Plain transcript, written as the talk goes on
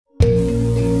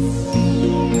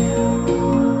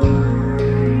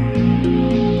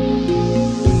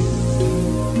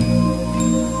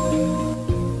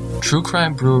True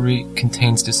Crime Brewery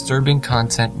contains disturbing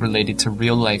content related to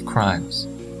real-life crimes.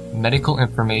 Medical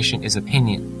information is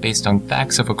opinion based on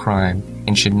facts of a crime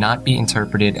and should not be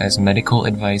interpreted as medical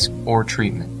advice or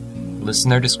treatment.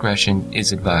 Listener discretion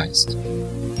is advised.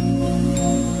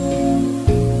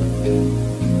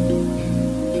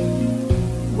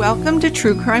 Welcome to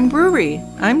True Crime Brewery.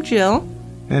 I'm Jill.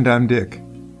 And I'm Dick.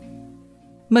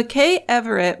 McKay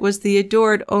Everett was the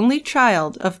adored only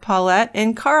child of Paulette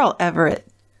and Carl Everett.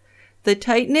 The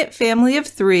tight-knit family of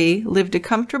three lived a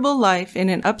comfortable life in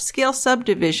an upscale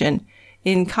subdivision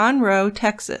in Conroe,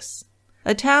 Texas,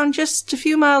 a town just a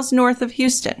few miles north of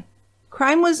Houston.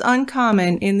 Crime was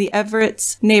uncommon in the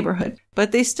Everett's neighborhood,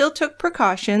 but they still took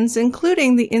precautions,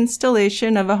 including the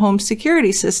installation of a home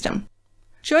security system.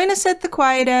 Join us at the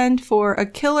quiet end for A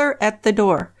Killer at the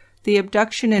Door, the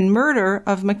abduction and murder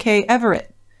of McKay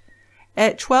Everett.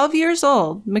 At 12 years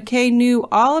old, McKay knew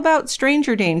all about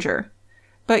stranger danger.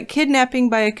 But kidnapping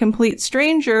by a complete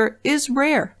stranger is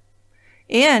rare.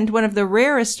 And one of the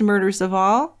rarest murders of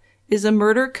all is a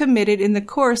murder committed in the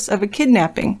course of a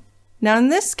kidnapping. Now in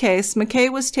this case,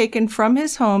 McKay was taken from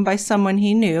his home by someone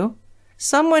he knew,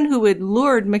 someone who had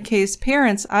lured McKay's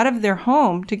parents out of their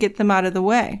home to get them out of the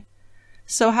way.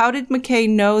 So how did McKay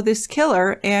know this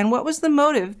killer, and what was the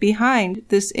motive behind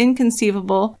this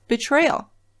inconceivable betrayal?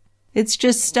 It's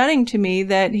just stunning to me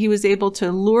that he was able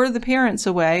to lure the parents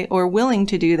away, or willing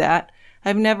to do that.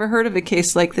 I've never heard of a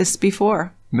case like this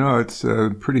before. No, it's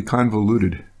pretty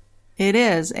convoluted. It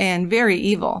is, and very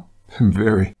evil.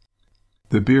 Very.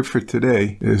 The beer for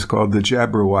today is called the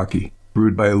Jabberwocky,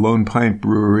 brewed by Lone Pint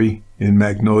Brewery in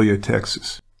Magnolia,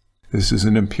 Texas. This is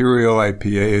an Imperial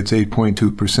IPA. It's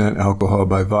 8.2% alcohol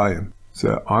by volume. It's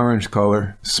an orange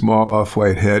color, small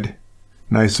off-white head.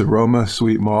 Nice aroma,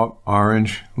 sweet malt,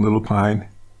 orange, little pine.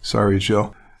 Sorry,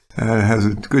 Jill. And it has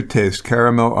a good taste,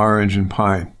 caramel, orange, and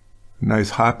pine. Nice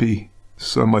hoppy,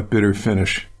 somewhat bitter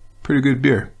finish. Pretty good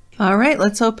beer. All right,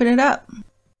 let's open it up.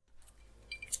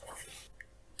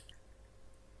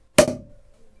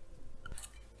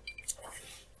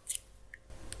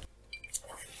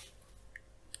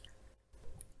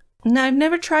 Now, I've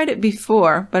never tried it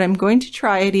before, but I'm going to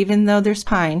try it even though there's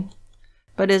pine.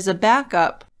 But as a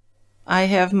backup, I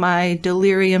have my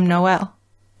Delirium Noel,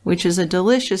 which is a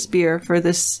delicious beer for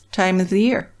this time of the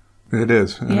year. It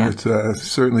is. Yeah. It's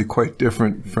certainly quite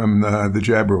different from the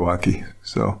Jabberwocky.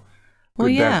 So,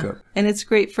 good backup. And it's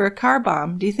great for a car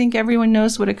bomb. Do you think everyone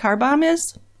knows what a car bomb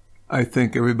is? I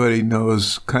think everybody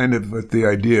knows kind of what the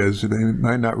idea is. They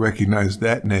might not recognize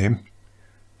that name.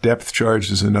 Depth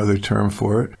charge is another term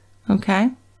for it.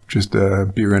 Okay. Just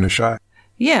a beer in a shot.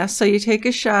 Yeah, so you take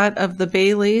a shot of the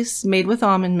Baileys made with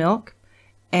almond milk,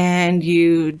 and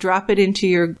you drop it into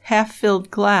your half-filled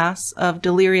glass of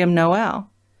Delirium Noel.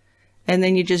 And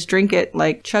then you just drink it,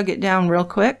 like chug it down real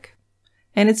quick.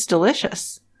 And it's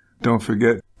delicious. Don't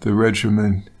forget the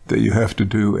regimen that you have to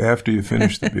do after you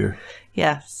finish the beer.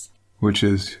 Yes. Which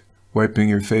is wiping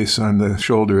your face on the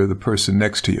shoulder of the person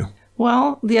next to you.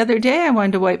 Well, the other day I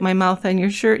wanted to wipe my mouth on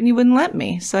your shirt and you wouldn't let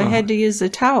me, so I had to use a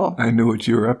towel. I knew what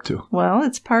you were up to. Well,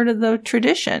 it's part of the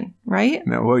tradition, right?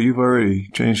 Now, well, you've already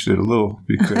changed it a little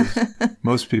because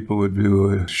most people would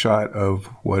do a shot of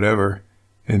whatever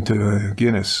into a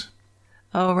Guinness.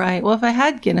 Oh, right. Well, if I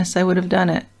had Guinness, I would have done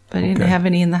it, but I didn't have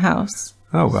any in the house.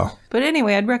 Oh, well. But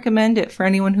anyway, I'd recommend it for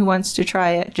anyone who wants to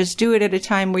try it. Just do it at a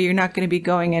time where you're not going to be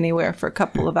going anywhere for a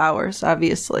couple of hours,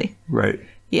 obviously. Right.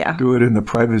 Yeah. Do it in the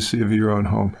privacy of your own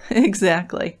home.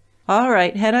 Exactly. All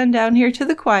right, head on down here to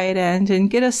the quiet end and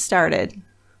get us started.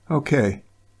 Okay.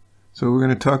 So we're going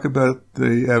to talk about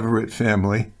the Everett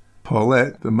family.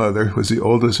 Paulette, the mother, was the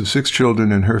oldest of 6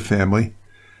 children in her family.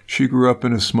 She grew up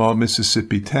in a small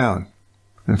Mississippi town.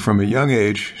 And from a young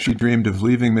age, she dreamed of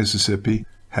leaving Mississippi,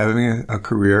 having a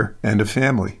career and a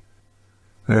family.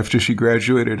 After she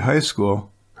graduated high school,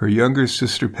 her younger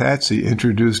sister Patsy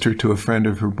introduced her to a friend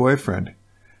of her boyfriend.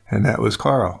 And that was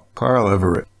Carl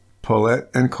Everett. Paulette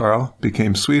and Carl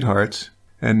became sweethearts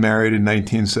and married in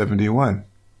 1971.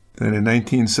 Then in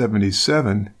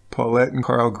 1977, Paulette and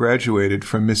Carl graduated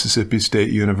from Mississippi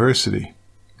State University.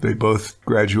 They both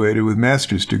graduated with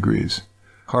master's degrees.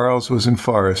 Carl's was in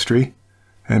forestry,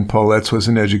 and Paulette's was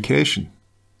in education.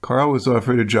 Carl was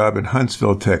offered a job in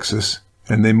Huntsville, Texas,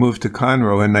 and they moved to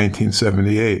Conroe in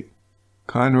 1978.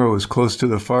 Conroe was close to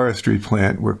the forestry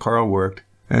plant where Carl worked,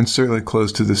 and certainly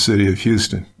close to the city of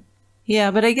Houston.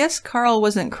 Yeah, but I guess Carl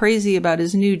wasn't crazy about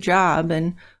his new job,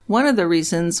 and one of the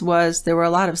reasons was there were a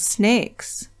lot of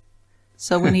snakes.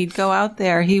 So when he'd go out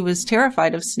there, he was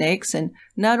terrified of snakes, and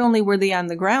not only were they on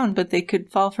the ground, but they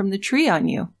could fall from the tree on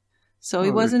you. So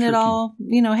he wasn't at all,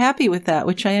 happy with that,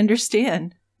 which I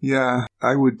understand. Yeah,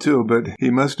 I would too, but he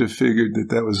must have figured that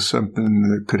that was something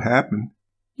that could happen.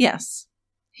 Yes,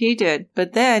 he did.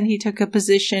 But then he took a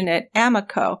position at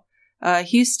Amoco, a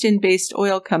Houston-based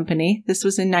oil company. This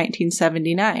was in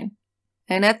 1979.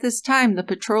 And at this time, the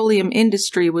petroleum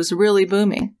industry was really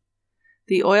booming.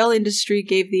 The oil industry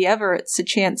gave the Everetts a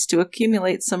chance to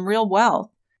accumulate some real wealth,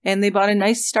 and they bought a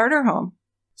nice starter home.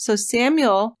 So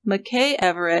Samuel McKay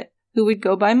Everett, who would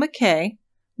go by McKay,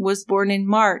 was born in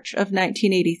March of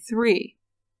 1983.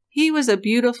 He was a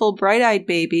beautiful, bright-eyed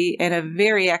baby and a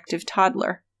very active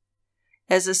toddler.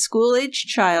 As a school-aged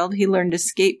child, he learned to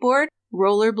skateboard,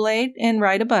 rollerblade, and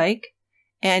ride a bike.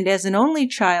 And as an only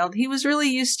child, he was really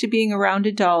used to being around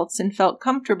adults and felt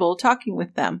comfortable talking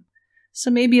with them.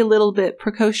 So maybe a little bit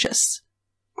precocious.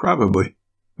 Probably.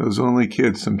 Those only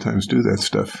kids sometimes do that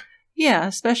stuff. Yeah,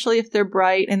 especially if they're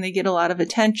bright and they get a lot of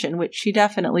attention, which he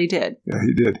definitely did. Yeah,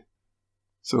 he did.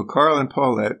 So Carl and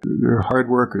Paulette, they're hard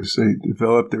workers. They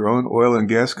developed their own oil and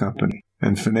gas company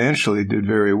and financially did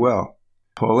very well.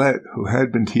 Paulette, who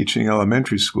had been teaching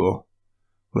elementary school,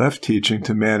 left teaching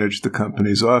to manage the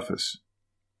company's office.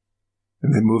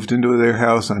 And they moved into their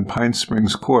house on Pine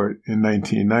Springs Court in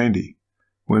 1990,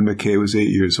 when McKay was 8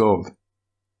 years old.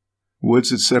 Woods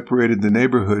that separated the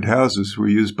neighborhood houses were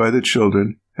used by the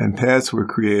children, and paths were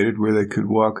created where they could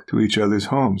walk to each other's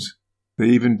homes. They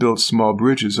even built small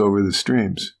bridges over the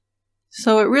streams.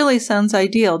 So it really sounds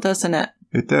ideal, doesn't it?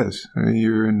 It does. I mean,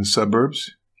 you're in the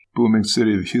suburbs. Booming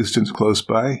city of Houston's close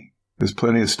by. There's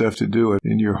plenty of stuff to do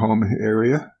in your home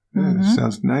area. Mm-hmm. It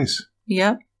sounds nice.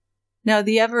 Yep. Now,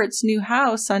 the Everett's new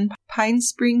house on Pine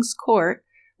Springs Court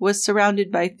was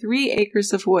surrounded by 3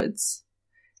 acres of woods.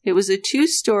 It was a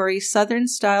 2-story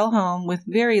Southern-style home with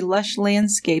very lush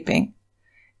landscaping.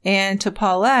 And to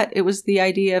Paulette, it was the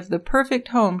idea of the perfect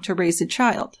home to raise a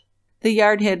child. The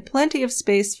yard had plenty of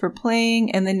space for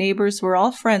playing, and the neighbors were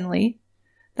all friendly.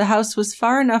 The house was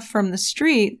far enough from the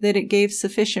street that it gave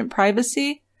sufficient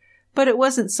privacy, but it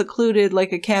wasn't secluded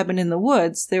like a cabin in the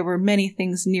woods. There were many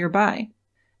things nearby.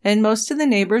 And most of the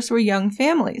neighbors were young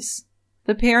families.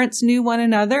 The parents knew one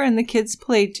another and the kids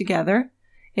played together.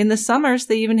 In the summers,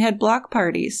 they even had block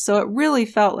parties, so it really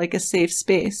felt like a safe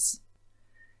space.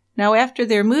 Now, after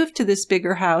their move to this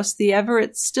bigger house, the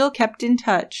Everetts still kept in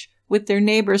touch with their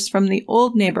neighbors from the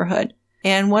old neighborhood,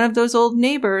 and one of those old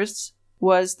neighbors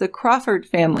was the Crawford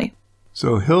family.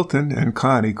 So Hilton and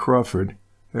Connie Crawford,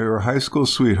 they were high school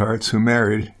sweethearts who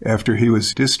married after he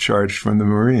was discharged from the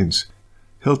Marines.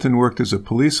 Hilton worked as a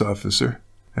police officer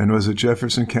and was a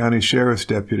Jefferson County Sheriff's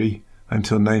deputy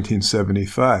until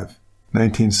 1975.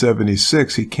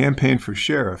 1976, he campaigned for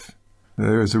sheriff.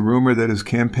 There is a rumor that his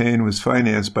campaign was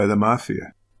financed by the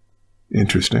mafia.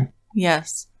 Interesting.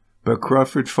 Yes. But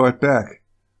Crawford fought back,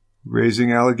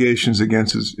 raising allegations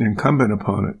against his incumbent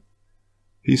opponent.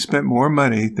 He spent more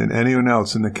money than anyone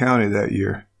else in the county that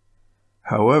year.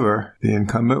 However, the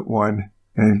incumbent won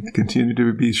and continued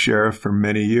to be sheriff for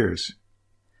many years.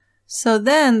 So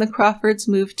then the Crawfords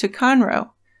moved to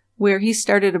Conroe, where he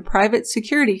started a private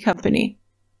security company.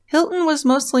 Hilton was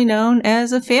mostly known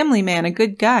as a family man, a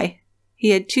good guy. He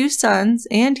had 2 sons,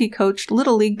 and he coached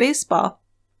Little League Baseball.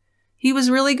 He was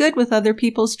really good with other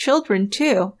people's children,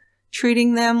 too,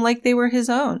 treating them like they were his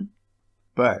own.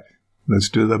 But, let's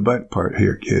do the but part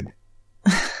here, kid.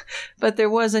 But there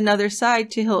was another side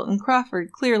to Hilton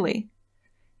Crawford, clearly.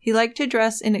 He liked to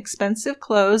dress in expensive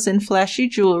clothes and flashy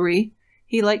jewelry.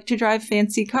 He liked to drive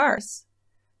fancy cars.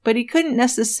 But he couldn't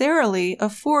necessarily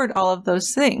afford all of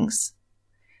those things.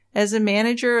 As a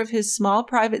manager of his small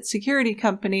private security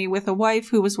company with a wife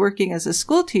who was working as a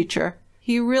school teacher,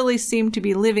 he really seemed to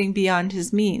be living beyond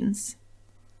his means.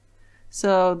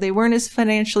 So they weren't as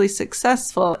financially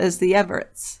successful as the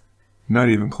Everetts. Not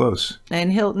even close.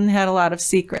 And Hilton had a lot of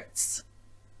secrets.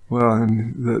 Well,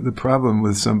 and the problem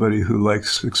with somebody who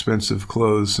likes expensive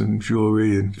clothes and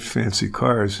jewelry and fancy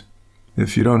cars,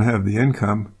 if you don't have the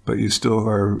income, but you still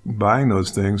are buying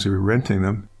those things or renting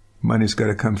them, money's got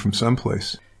to come from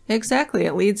someplace. Exactly.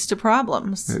 It leads to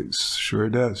problems. It sure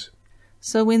does.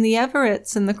 So when the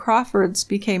Everetts and the Crawfords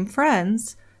became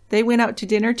friends, they went out to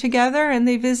dinner together and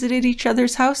they visited each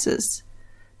other's houses.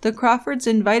 The Crawfords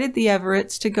invited the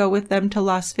Everetts to go with them to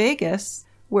Las Vegas,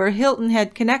 where Hilton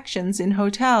had connections in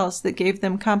hotels that gave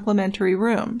them complimentary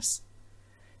rooms.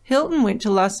 Hilton went to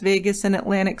Las Vegas and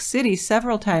Atlantic City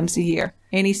several times a year,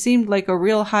 and he seemed like a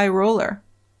real high roller.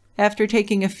 After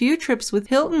taking a few trips with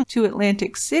Hilton to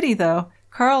Atlantic City, though,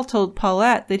 Carl told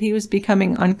Paulette that he was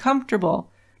becoming uncomfortable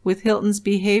with Hilton's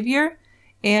behavior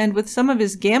and with some of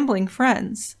his gambling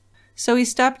friends. So he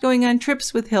stopped going on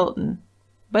trips with Hilton.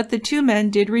 But the 2 men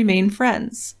did remain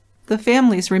friends. The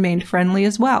families remained friendly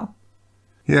as well.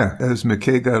 Yeah, as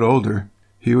McKay got older,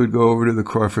 he would go over to the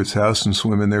Crawfords' house and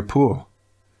swim in their pool.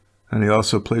 And he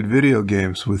also played video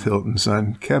games with Hilton's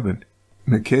son, Kevin.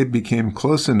 McKay became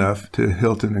close enough to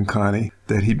Hilton and Connie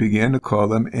that he began to call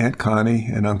them Aunt Connie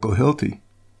and Uncle Hilty.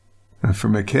 And for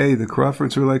McKay, the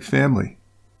Crawfords were like family.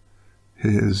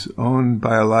 His own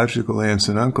biological aunts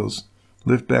and uncles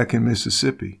lived back in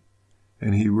Mississippi,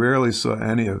 and he rarely saw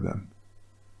any of them.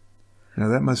 Now,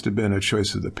 that must have been a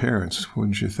choice of the parents,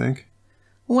 wouldn't you think?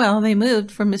 Well, they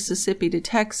moved from Mississippi to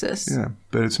Texas. Yeah,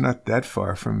 but it's not that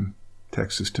far from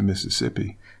Texas to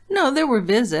Mississippi. No, there were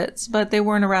visits, but they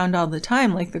weren't around all the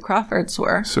time like the Crawfords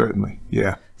were. Certainly,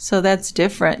 yeah. So that's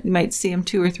different. You might see them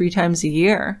 2 or 3 times a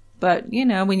year. But, you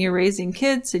know, when you're raising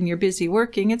kids and you're busy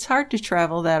working, it's hard to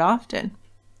travel that often,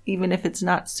 even if it's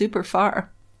not super far.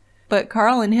 But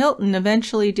Carl and Hilton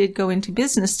eventually did go into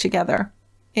business together.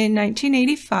 In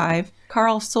 1985,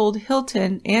 Carl sold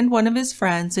Hilton and one of his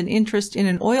friends an interest in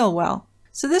an oil well.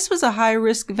 So this was a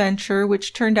high-risk venture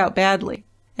which turned out badly,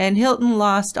 and Hilton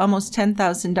lost almost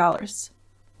 $10,000.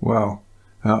 Wow.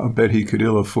 I'll bet he could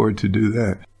ill afford to do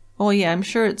that. Oh yeah, I'm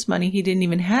sure it's money he didn't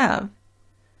even have.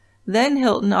 Then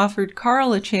Hilton offered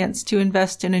Carl a chance to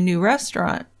invest in a new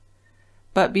restaurant.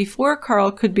 But before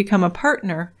Carl could become a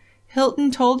partner,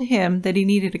 Hilton told him that he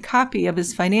needed a copy of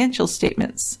his financial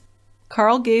statements.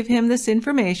 Carl gave him this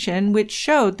information, which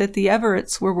showed that the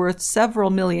Everetts were worth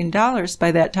several $1 million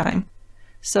by that time.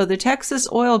 So the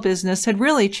Texas oil business had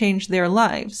really changed their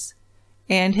lives,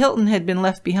 and Hilton had been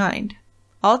left behind.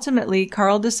 Ultimately,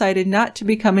 Carl decided not to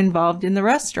become involved in the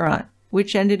restaurant,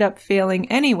 which ended up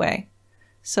failing anyway.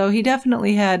 So he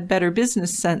definitely had better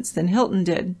business sense than Hilton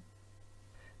did.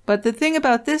 But the thing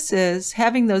about this is,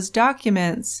 having those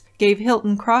documents gave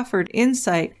Hilton Crawford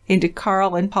insight into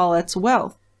Carl and Paulette's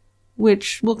wealth,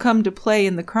 which will come to play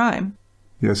in the crime.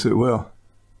 Yes, it will.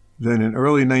 Then in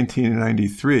early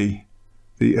 1993,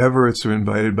 the Everetts were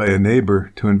invited by a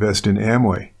neighbor to invest in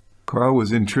Amway. Carl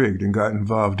was intrigued and got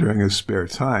involved during his spare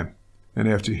time. And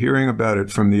after hearing about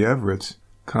it from the Everetts,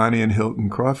 Connie and Hilton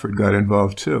Crawford got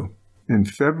involved too. In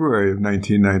February of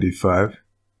 1995,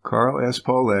 Carl asked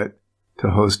Paulette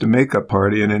to host a makeup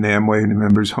party in an Amway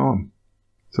member's home.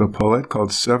 So Paulette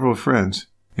called several friends,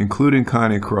 including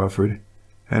Connie Crawford,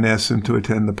 and asked them to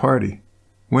attend the party.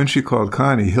 When she called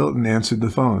Connie, Hilton answered the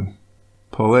phone.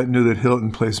 Paulette knew that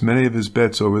Hilton placed many of his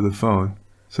bets over the phone,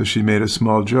 so she made a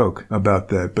small joke about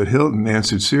that, but Hilton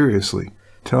answered seriously,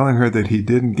 telling her that he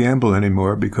didn't gamble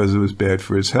anymore because it was bad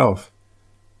for his health.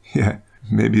 Yeah,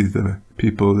 maybe the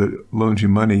people that loaned you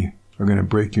money are going to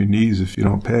break your knees if you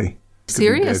don't pay.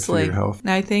 Seriously,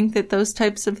 I think that those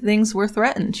types of things were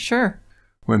threatened, sure.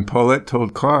 When Paulette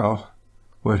told Carl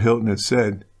what Hilton had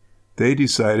said, they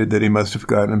decided that he must have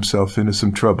gotten himself into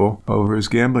some trouble over his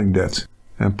gambling debts.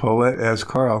 And Paulette asked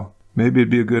Carl, maybe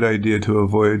it'd be a good idea to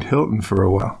avoid Hilton for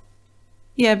a while.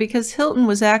 Yeah, because Hilton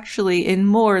was actually in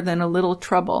more than a little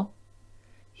trouble.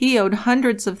 He owed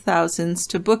hundreds of thousands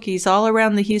to bookies all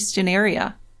around the Houston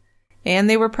area, and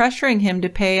they were pressuring him to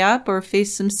pay up or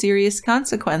face some serious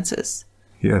consequences.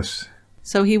 Yes.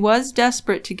 So he was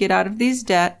desperate to get out of these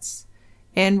debts,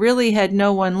 and really had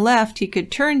no one left he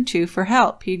could turn to for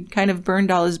help. He'd kind of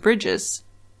burned all his bridges.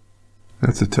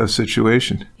 That's a tough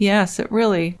situation. Yes, it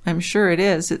really, I'm sure it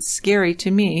is. It's scary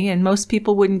to me, and most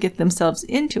people wouldn't get themselves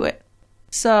into it.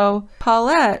 So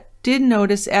Paulette did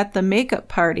notice at the makeup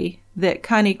party that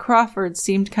Connie Crawford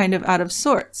seemed kind of out of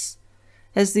sorts.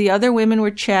 As the other women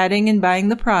were chatting and buying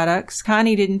the products,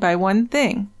 Connie didn't buy one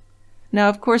thing. Now,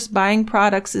 of course, buying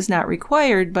products is not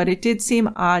required, but it did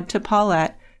seem odd to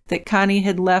Paulette that Connie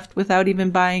had left without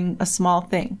even buying a small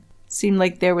thing. It seemed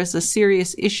like there was a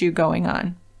serious issue going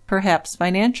on. Perhaps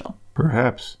financial.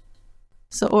 Perhaps.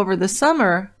 So over the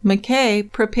summer, McKay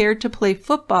prepared to play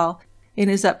football in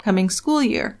his upcoming school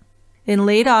year. In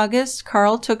late August,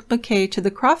 Carl took McKay to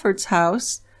the Crawfords'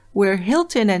 house, where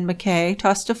Hilton and McKay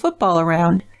tossed a football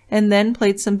around and then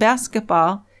played some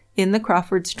basketball in the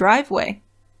Crawfords' driveway.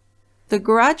 The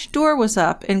garage door was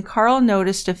up, and Carl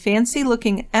noticed a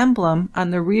fancy-looking emblem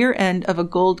on the rear end of a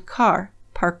gold car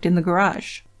parked in the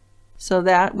garage. So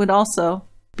that would also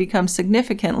become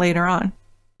significant later on.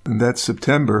 In that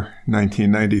September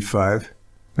 1995,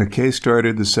 McKay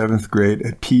started the 7th grade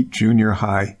at Pete Junior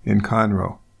High in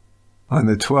Conroe. On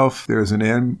the 12th, there was an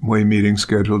Amway meeting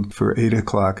scheduled for 8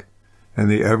 o'clock, and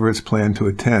the Everetts planned to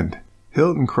attend.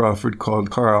 Hilton Crawford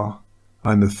called Carl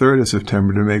on the 3rd of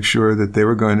September to make sure that they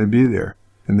were going to be there,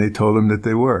 and they told him that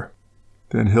they were.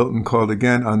 Then Hilton called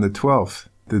again on the 12th,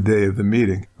 the day of the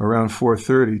meeting, around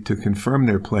 4:30 to confirm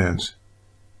their plans.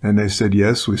 And they said,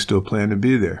 yes, we still plan to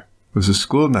be there. It was a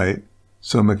school night,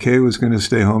 so McKay was going to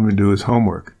stay home and do his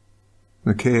homework.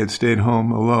 McKay had stayed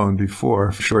home alone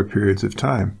before for short periods of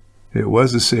time. It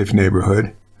was a safe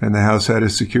neighborhood, and the house had a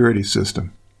security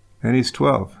system. And he's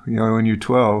 12. When you're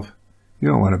 12, you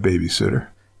don't want a babysitter.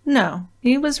 No,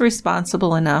 he was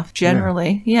responsible enough,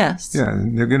 generally, yes. Yeah,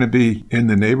 and they're going to be in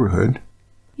the neighborhood.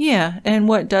 Yeah, and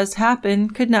what does happen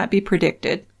could not be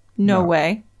predicted. No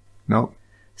way. Nope.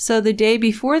 So the day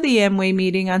before the Amway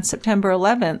meeting on September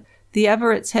 11th, the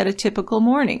Everetts had a typical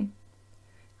morning.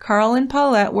 Carl and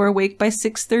Paulette were awake by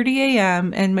 6:30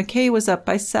 a.m., and McKay was up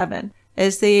by 7.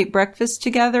 As they ate breakfast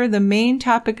together, the main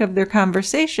topic of their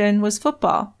conversation was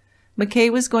football.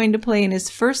 McKay was going to play in his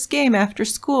first game after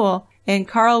school, and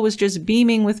Carl was just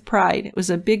beaming with pride. It was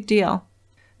a big deal.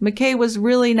 McKay was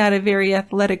really not a very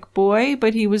athletic boy,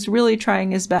 but he was really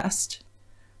trying his best.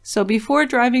 So before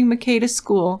driving McKay to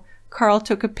school, Carl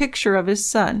took a picture of his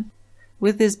son.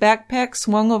 With his backpack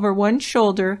swung over one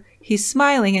shoulder, he's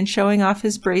smiling and showing off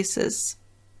his braces.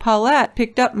 Paulette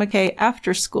picked up McKay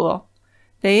after school.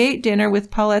 They ate dinner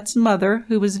with Paulette's mother,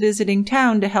 who was visiting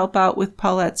town to help out with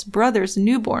Paulette's brother's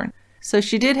newborn. So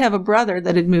she did have a brother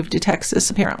that had moved to Texas,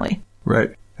 apparently.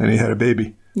 Right, and he had a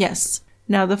baby. Yes.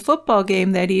 Now, the football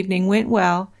game that evening went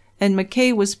well, and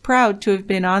McKay was proud to have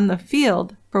been on the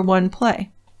field for one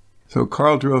play. So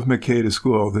Carl drove McKay to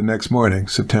school the next morning,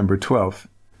 September 12th,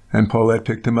 and Paulette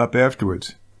picked him up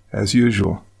afterwards, as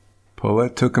usual.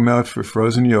 Paulette took him out for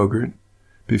frozen yogurt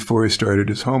before he started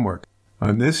his homework.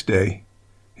 On this day,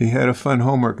 he had a fun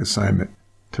homework assignment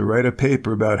to write a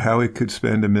paper about how he could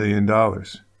spend $1 million.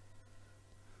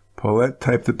 Paulette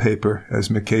typed the paper as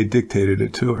McKay dictated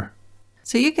it to her.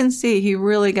 So you can see he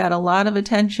really got a lot of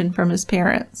attention from his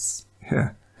parents.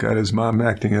 Yeah, got his mom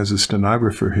acting as a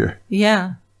stenographer here.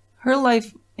 Yeah, her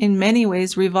life in many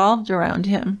ways revolved around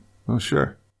him. Oh,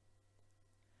 sure.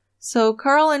 So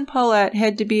Carl and Paulette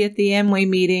had to be at the Amway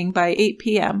meeting by 8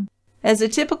 p.m. As a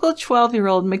typical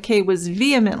 12-year-old, McKay was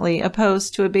vehemently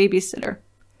opposed to a babysitter.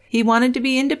 He wanted to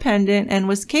be independent and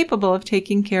was capable of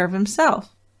taking care of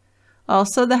himself.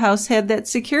 Also, the house had that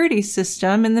security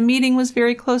system, and the meeting was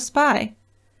very close by.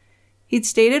 He'd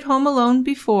stayed at home alone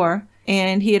before,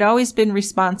 and he had always been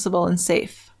responsible and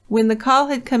safe. When the call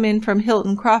had come in from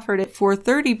Hilton Crawford at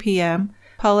 4:30 p.m.,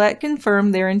 Paulette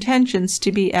confirmed their intentions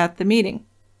to be at the meeting.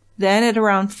 Then at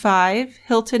around 5,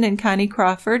 Hilton and Connie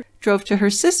Crawford drove to her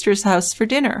sister's house for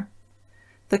dinner.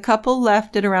 The couple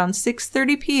left at around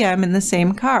 6:30 p.m. in the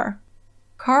same car.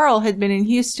 Carl had been in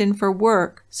Houston for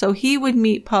work, so he would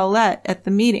meet Paulette at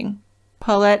the meeting.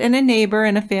 Paulette and a neighbor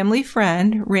and a family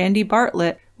friend, Randy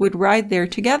Bartlett, would ride there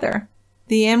together.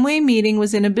 The Amway meeting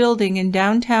was in a building in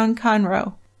downtown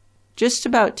Conroe, just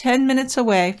about 10 minutes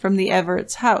away from the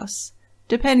Everett's house,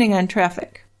 depending on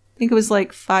traffic. I think it was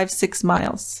like 5-6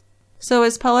 miles. So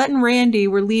as Paulette and Randy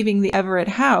were leaving the Everett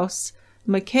house,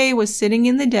 McKay was sitting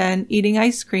in the den eating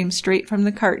ice cream straight from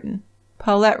the carton.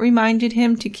 Paulette reminded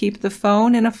him to keep the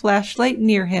phone and a flashlight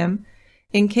near him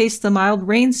in case the mild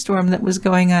rainstorm that was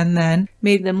going on then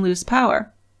made them lose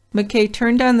power. McKay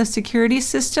turned on the security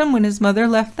system when his mother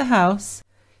left the house.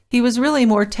 He was really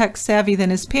more tech-savvy than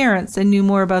his parents and knew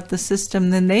more about the system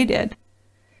than they did.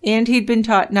 And he'd been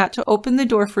taught not to open the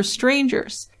door for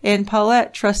strangers, and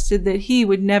Paulette trusted that he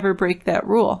would never break that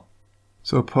rule.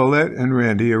 So Paulette and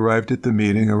Randy arrived at the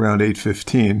meeting around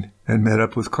 8:15 and met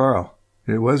up with Carl.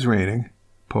 It was raining.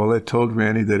 Paulette told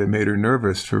Randy that it made her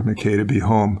nervous for McKay to be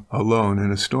home alone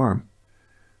in a storm.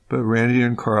 But Randy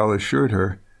and Carl assured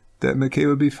her that McKay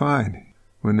would be fine.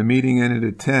 When the meeting ended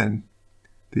at 10,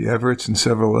 the Everetts and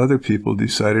several other people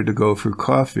decided to go for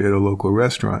coffee at a local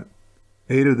restaurant.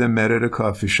 8 of them met at a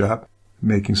coffee shop,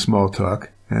 making small talk,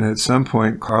 and at some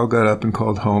point Carl got up and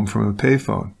called home from a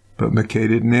payphone, but McKay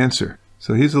didn't answer.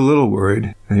 So he's a little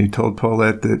worried, and he told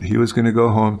Paulette that he was going to go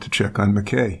home to check on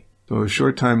McKay. So a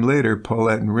short time later,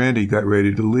 Paulette and Randy got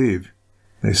ready to leave.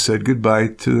 They said goodbye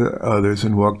to the others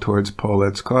and walked towards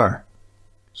Paulette's car.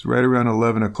 It was right around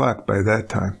 11 o'clock by that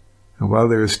time. And while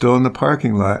they were still in the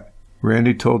parking lot,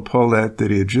 Randy told Paulette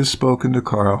that he had just spoken to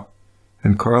Carl,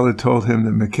 and Carl had told him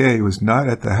that McKay was not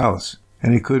at the house,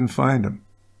 and he couldn't find him.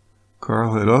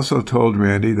 Carl had also told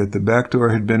Randy that the back door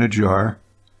had been ajar,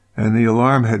 and the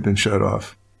alarm had been shut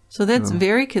off. So that's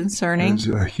very concerning. It's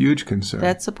a huge concern.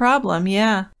 That's a problem,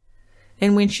 yeah.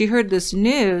 And when she heard this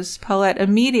news, Paulette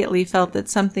immediately felt that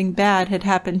something bad had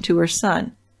happened to her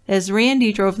son. As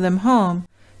Randy drove them home,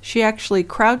 she actually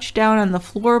crouched down on the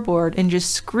floorboard and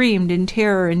just screamed in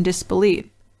terror and disbelief.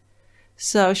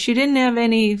 So she didn't have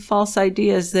any false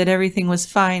ideas that everything was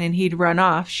fine and he'd run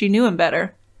off. She knew him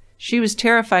better. She was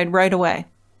terrified right away.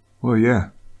 Well, yeah.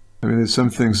 I mean, there's some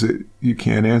things that you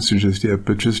can't answer just yet,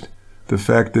 but just the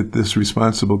fact that this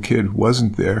responsible kid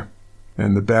wasn't there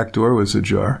and the back door was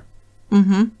ajar,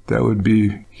 that would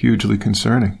be hugely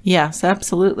concerning. Yes,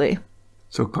 absolutely.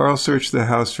 So Carl searched the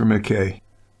house for McKay.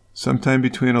 Sometime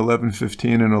between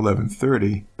 11:15 and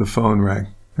 11:30, the phone rang,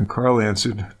 and Carl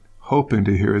answered, hoping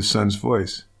to hear his son's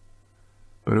voice.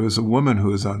 But it was a woman who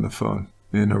was on the phone.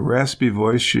 In a raspy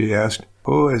voice, she asked,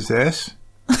 "Who is this?"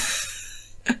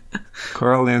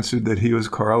 Carl answered that he was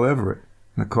Carl Everett.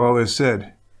 The caller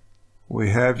said, "We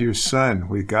have your son.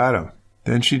 We got him."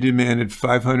 Then she demanded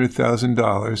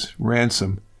 $500,000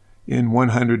 ransom in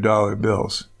 $100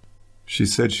 bills. She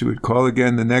said she would call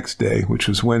again the next day, which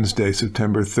was Wednesday,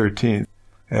 September 13th,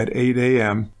 at 8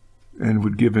 a.m., and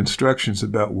would give instructions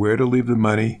about where to leave the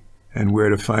money and where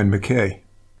to find McKay.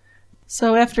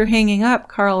 So after hanging up,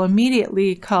 Carl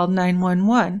immediately called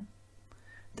 911.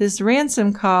 This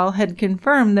ransom call had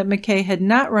confirmed that McKay had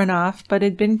not run off but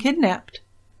had been kidnapped.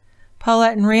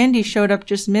 Paulette and Randy showed up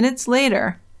just minutes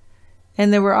later,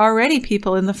 and there were already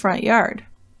people in the front yard.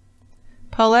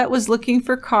 Paulette was looking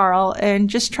for Carl and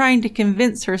just trying to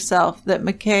convince herself that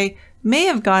McKay may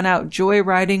have gone out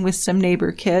joyriding with some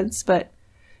neighbor kids, but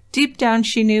deep down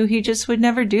she knew he just would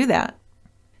never do that.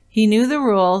 He knew the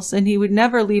rules, and he would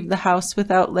never leave the house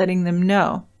without letting them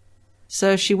know.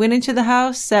 So she went into the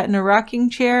house, sat in a rocking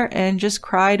chair, and just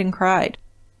cried and cried.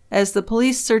 As the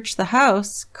police searched the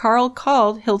house, Carl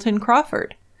called Hilton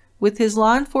Crawford. With his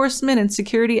law enforcement and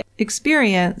security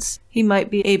experience, he might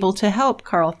be able to help,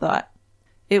 Carl thought.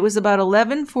 It was about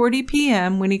 11:40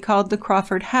 p.m. when he called the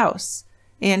Crawford house,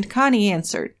 and Connie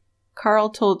answered. Carl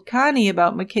told Connie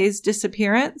about McKay's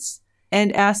disappearance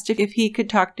and asked if he could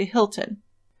talk to Hilton.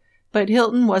 But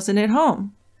Hilton wasn't at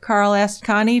home. Carl asked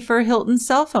Connie for Hilton's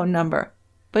cell phone number,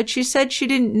 but she said she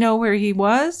didn't know where he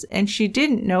was, and she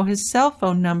didn't know his cell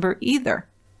phone number either.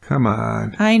 Come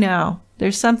on. I know.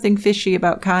 There's something fishy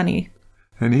about Connie.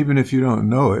 And even if you don't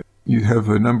know it, you have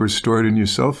a number stored in your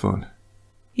cell phone.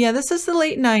 Yeah, this is the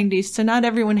late 90s, so not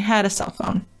everyone had a cell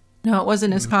phone. No, it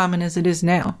wasn't as common as it is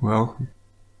now. Well,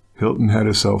 Hilton had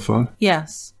a cell phone.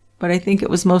 Yes, but I think it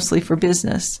was mostly for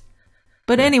business.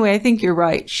 But anyway, I think you're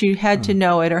right. She had to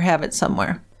know it or have it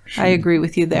somewhere. I agree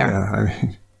with you there. Yeah, I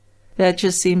mean, that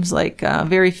just seems like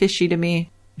very fishy to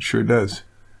me. It sure does.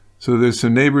 So there's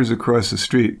some neighbors across the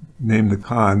street named the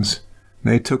Cons,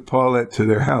 and they took Paulette to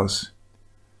their house.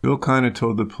 Bill Conn had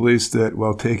told the police that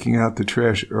while taking out the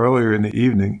trash earlier in the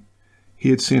evening,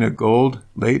 he had seen a gold,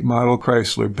 late-model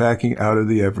Chrysler backing out of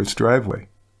the Everett's driveway.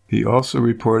 He also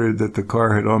reported that the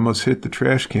car had almost hit the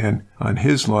trash can on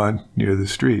his lawn near the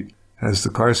street. As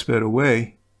the car sped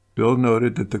away, Bill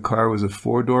noted that the car was a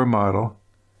four-door model,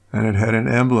 and it had an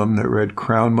emblem that read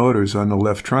Crown Motors on the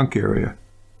left trunk area.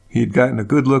 He had gotten a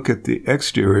good look at the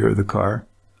exterior of the car,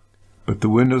 but the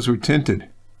windows were tinted,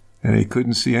 and he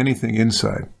couldn't see anything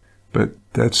inside. But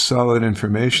that's solid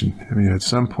information. I mean, at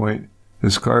some point,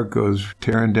 this car goes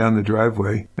tearing down the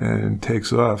driveway and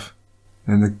takes off,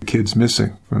 and the kid's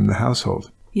missing from the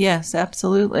household. Yes,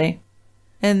 absolutely.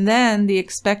 And then the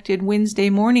expected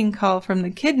Wednesday morning call from the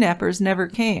kidnappers never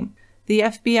came. The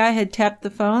FBI had tapped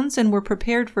the phones and were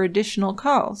prepared for additional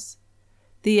calls.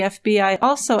 The FBI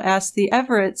also asked the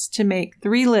Everetts to make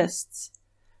 3 lists.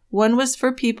 One was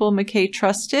for people McKay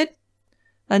trusted,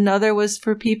 another was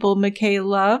for people McKay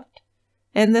loved,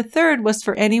 and the third was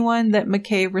for anyone that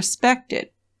McKay respected.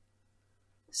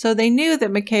 So they knew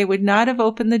that McKay would not have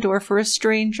opened the door for a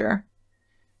stranger.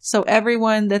 So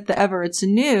everyone that the Everetts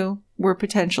knew were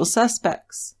potential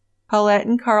suspects. Paulette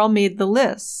and Carl made the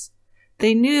lists.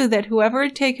 They knew that whoever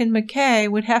had taken McKay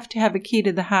would have to have a key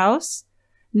to the house,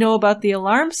 know about the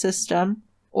alarm system,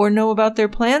 or know about their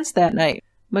plans that night.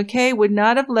 McKay would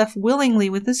not have left willingly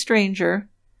with a stranger,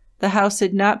 the house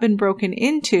had not been broken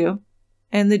into,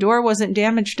 and the door wasn't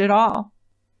damaged at all.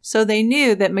 So they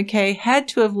knew that McKay had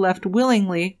to have left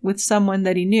willingly with someone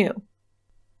that he knew.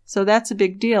 So that's a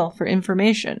big deal for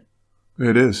information.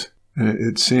 It is. And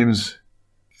it seems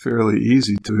fairly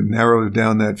easy to narrow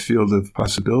down that field of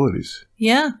possibilities.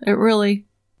 Yeah, it really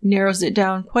narrows it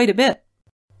down quite a bit.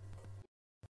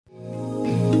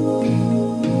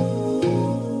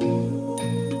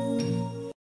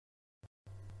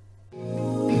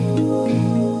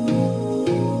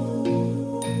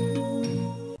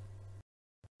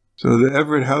 So the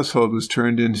Everett household was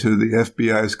turned into the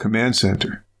FBI's command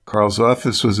center. Carl's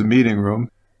office was a meeting room,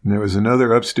 and there was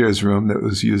another upstairs room that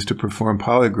was used to perform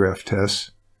polygraph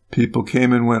tests. People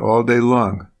came and went all day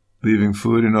long, leaving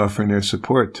food and offering their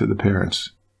support to the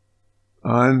parents.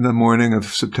 On the morning of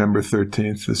September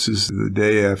 13th, this is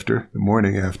the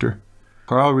morning after,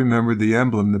 Carl remembered the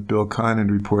emblem that Bill Conn had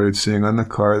reported seeing on the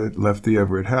car that left the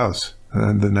Everett house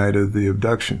on the night of the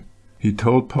abduction. He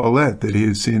told Paulette that he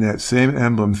had seen that same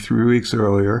emblem 3 weeks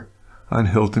earlier on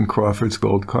Hilton Crawford's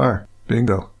gold car.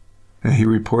 Bingo. And he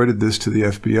reported this to the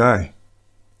FBI.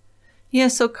 Yeah,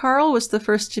 so Carl was the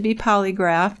first to be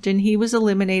polygraphed, and he was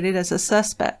eliminated as a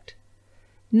suspect.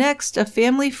 Next, a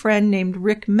family friend named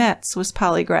Rick Metz was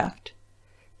polygraphed.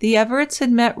 The Everetts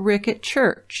had met Rick at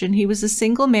church, and he was a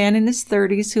single man in his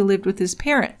 30s who lived with his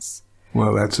parents.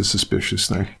 Well, that's a suspicious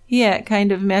thing. Yeah, it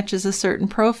kind of matches a certain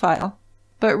profile.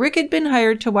 But Rick had been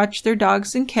hired to watch their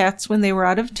dogs and cats when they were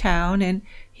out of town, and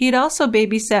he had also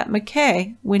babysat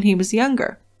McKay when he was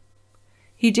younger.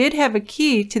 He did have a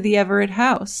key to the Everett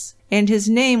house, and his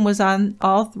name was on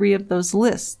all 3 of those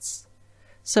lists.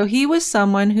 So he was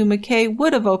someone who McKay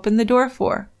would have opened the door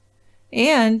for.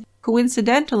 And,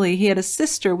 coincidentally, he had a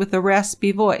sister with a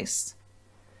raspy voice.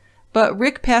 But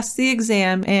Rick passed the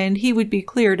exam, and he would be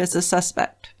cleared as a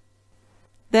suspect.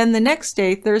 Then the next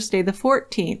day, Thursday the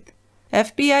 14th,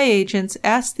 FBI agents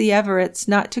asked the Everetts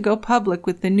not to go public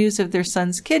with the news of their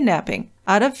son's kidnapping,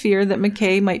 out of fear that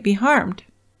McKay might be harmed.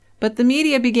 But the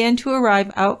media began to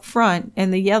arrive out front,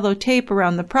 and the yellow tape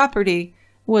around the property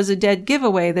was a dead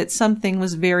giveaway that something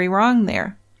was very wrong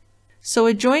there. So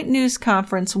a joint news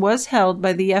conference was held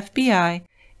by the FBI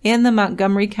and the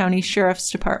Montgomery County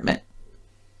Sheriff's Department.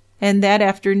 And that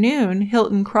afternoon,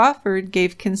 Hilton Crawford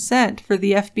gave consent for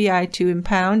the FBI to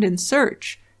impound and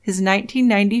search his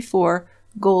 1994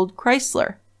 gold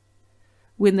Chrysler.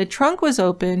 When the trunk was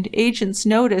opened, agents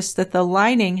noticed that the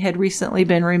lining had recently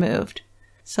been removed.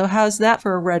 So how's that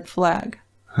for a red flag?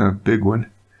 Big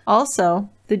one. Also,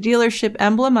 the dealership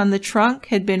emblem on the trunk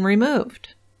had been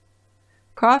removed.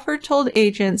 Crawford told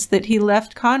agents that he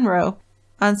left Conroe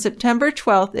on September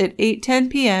 12th at 8:10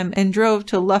 p.m. and drove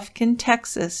to Lufkin,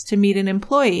 Texas to meet an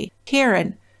employee,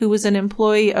 Karen, who was an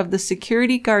employee of the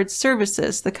Security Guard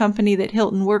Services, the company that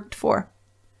Hilton worked for.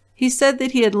 He said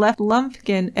that he had left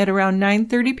Lufkin at around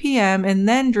 9:30 p.m. and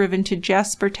then driven to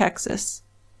Jasper, Texas.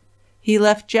 He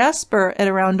left Jasper at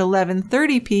around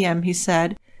 11:30 p.m., he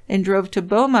said, and drove to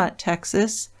Beaumont,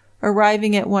 Texas,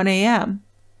 arriving at 1 a.m.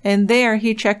 And there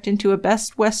he checked into a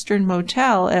Best Western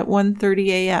motel at 1:30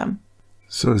 a.m.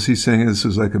 So is he saying this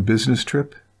was like a business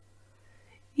trip?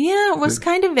 Yeah, it was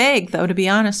kind of vague, though, to be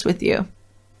honest with you.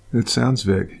 It sounds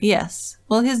vague. Yes.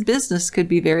 Well, his business could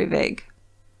be very vague.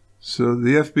 So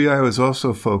the FBI was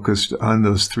also focused on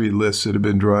those 3 lists that had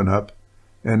been drawn up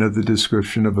and of the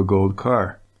description of a gold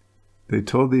car. They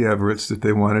told the Everetts that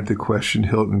they wanted to question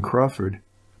Hilton Crawford,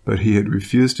 but he had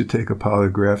refused to take a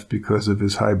polygraph because of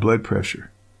his high blood pressure.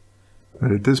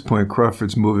 But at this point,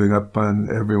 Crawford's moving up on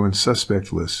everyone's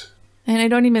suspect list. And I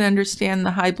don't even understand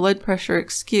the high blood pressure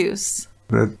excuse.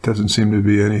 That doesn't seem to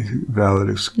be any valid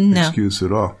excuse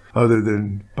at all, other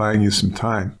than buying you some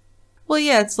time. Well,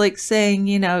 yeah, it's like saying,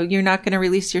 you're not going to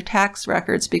release your tax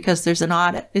records because there's an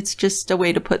audit. It's just a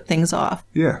way to put things off.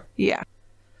 Yeah. Yeah.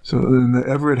 So then the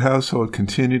Everett household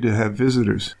continued to have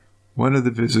visitors. One of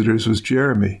the visitors was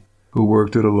Jeremy, who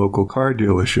worked at a local car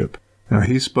dealership. Now,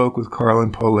 he spoke with Carl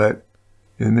and Paulette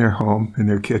in their home, in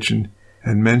their kitchen,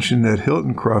 and mentioned that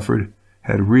Hilton Crawford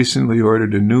had recently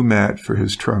ordered a new mat for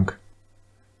his trunk.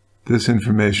 This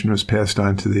information was passed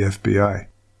on to the FBI.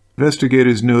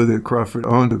 Investigators knew that Crawford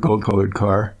owned a gold-colored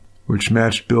car, which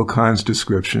matched Bill Kahn's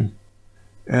description,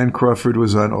 and Crawford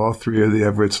was on all 3 of the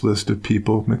Everett's list of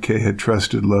people McKay had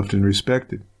trusted, loved, and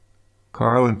respected.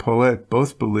 Carl and Paulette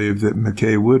both believed that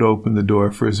McKay would open the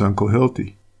door for his Uncle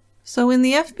Hilty. So when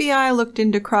the FBI looked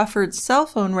into Crawford's cell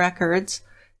phone records,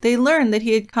 they learned that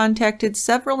he had contacted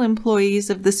several employees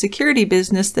of the security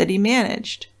business that he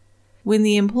managed. When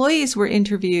the employees were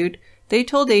interviewed, they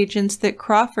told agents that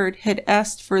Crawford had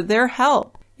asked for their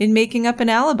help in making up an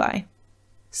alibi.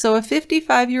 So a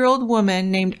 55-year-old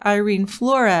woman named Irene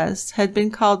Flores had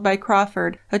been called by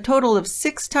Crawford a total of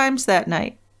 6 times that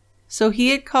night. So he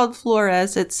had called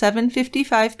Flores at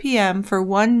 7:55 p.m. for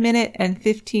 1 minute and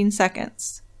 15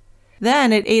 seconds.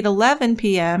 Then at 8:11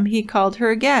 p.m. he called her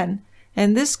again,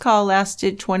 and this call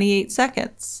lasted 28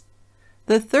 seconds.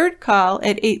 The third call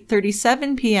at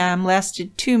 8:37 p.m.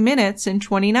 lasted 2 minutes and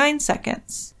 29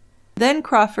 seconds. Then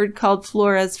Crawford called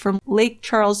Flores from Lake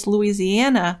Charles,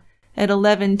 Louisiana at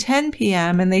 11:10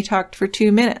 p.m. and they talked for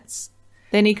 2 minutes.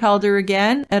 Then he called her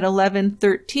again at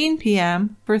 11:13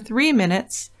 p.m. for 3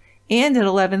 minutes and at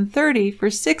 11:30 for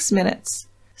 6 minutes.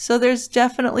 So there's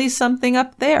definitely something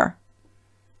up there.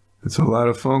 It's a lot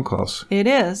of phone calls. It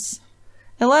is.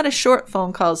 A lot of short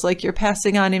phone calls, like you're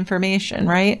passing on information,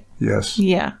 right? Yes.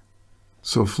 Yeah.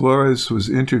 So Flores was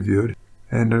interviewed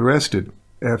and arrested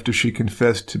after she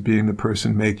confessed to being the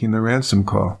person making the ransom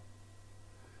call.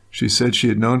 She said she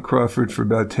had known Crawford for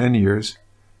about 10 years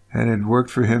and had worked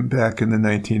for him back in the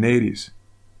 1980s.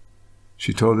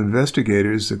 She told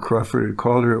investigators that Crawford had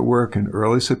called her at work in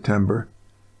early September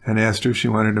and asked her if she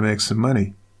wanted to make some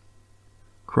money.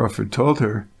 Crawford told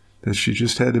her that she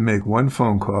just had to make one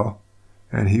phone call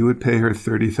and he would pay her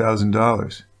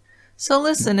 $30,000. So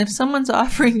listen, if someone's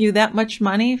offering you that much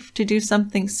money to do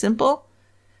something simple,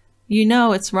 you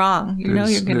know it's wrong. You know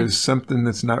you're going to... There's something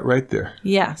that's not right there.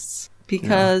 Yes,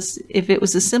 because if it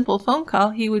was a simple phone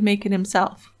call, he would make it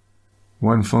himself.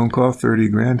 One phone call,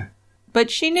 $30,000. But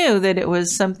she knew that it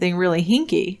was something really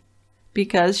hinky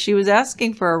because she was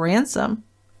asking for a ransom.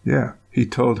 Yeah, he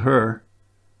told her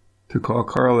to call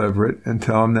Carl Everett and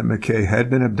tell him that McKay had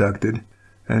been abducted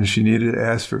and she needed to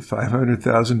ask for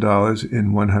 $500,000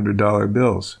 in $100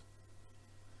 bills.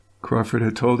 Crawford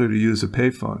had told her to use a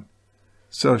payphone,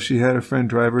 so she had a friend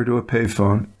drive her to a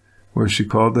payphone where she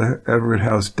called the Everett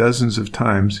house dozens of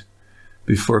times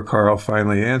before Carl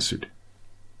finally answered.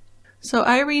 So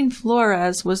Irene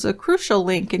Flores was a crucial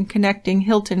link in connecting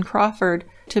Hilton Crawford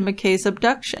to McKay's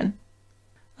abduction.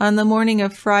 On the morning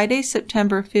of Friday,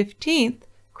 September 15th,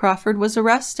 Crawford was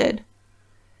arrested.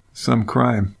 Some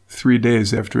crime. 3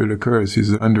 days after it occurs,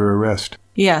 he's under arrest.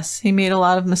 Yes, he made a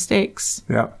lot of mistakes.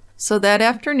 Yeah. So that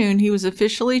afternoon, he was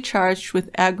officially charged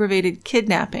with aggravated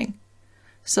kidnapping.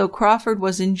 So Crawford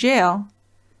was in jail.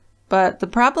 But the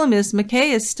problem is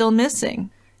McKay is still missing.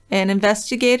 And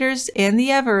investigators and the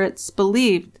Everetts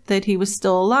believed that he was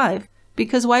still alive.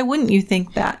 Because why wouldn't you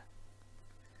think that?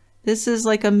 This is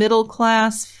like a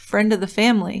middle-class friend of the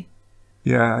family.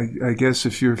 Yeah, I guess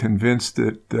if you're convinced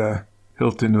that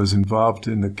Hilton was involved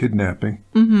in the kidnapping,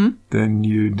 then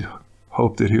you'd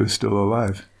hope that he was still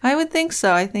alive. I would think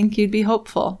so. I think you'd be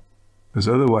hopeful. Because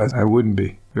otherwise, I wouldn't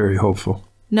be very hopeful.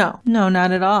 No,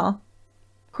 not at all.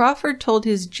 Crawford told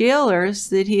his jailers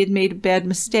that he had made a bad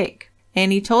mistake.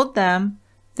 And he told them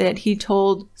that he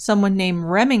told someone named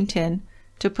Remington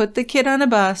to put the kid on a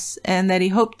bus and that he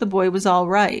hoped the boy was all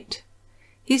right.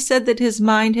 He said that his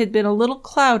mind had been a little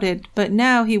clouded, but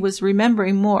now he was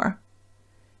remembering more.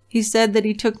 He said that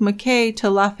he took McKay to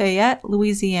Lafayette,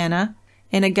 Louisiana,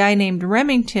 and a guy named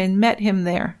Remington met him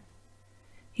there.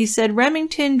 He said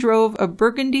Remington drove a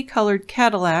burgundy-colored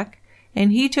Cadillac,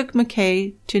 and he took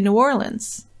McKay to New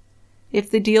Orleans. If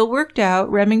the deal worked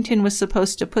out, Remington was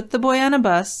supposed to put the boy on a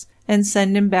bus and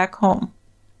send him back home.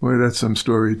 Boy, that's some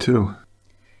story, too.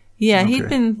 Yeah, Okay. He'd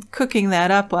been cooking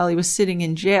that up while he was sitting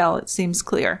in jail, it seems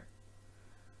clear.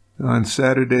 On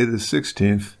Saturday the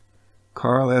 16th,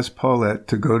 Carl asked Paulette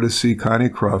to go to see Connie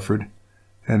Crawford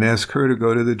and ask her to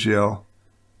go to the jail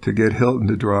to get Hilton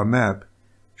to draw a map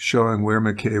showing where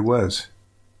McKay was.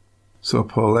 So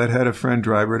Paulette had a friend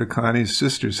drive her to Connie's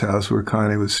sister's house where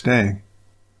Connie was staying.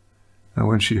 And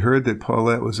when she heard that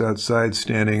Paulette was outside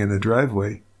standing in the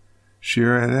driveway, she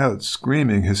ran out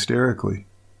screaming hysterically.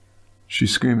 She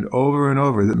screamed over and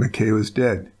over that McKay was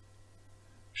dead.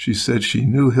 She said she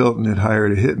knew Hilton had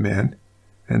hired a hitman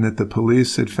and that the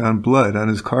police had found blood on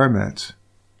his car mats.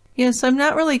 Yes, I'm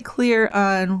not really clear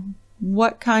on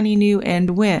what Connie knew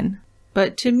and when,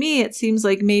 but to me it seems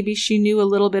like maybe she knew a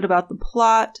little bit about the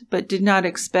plot but did not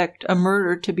expect a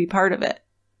murder to be part of it.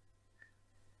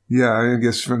 Yeah, I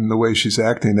guess from the way she's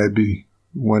acting, that'd be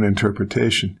one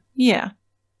interpretation. Yeah.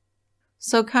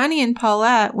 So Connie and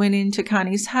Paulette went into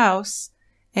Connie's house,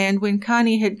 and when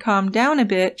Connie had calmed down a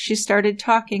bit, she started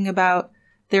talking about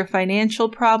their financial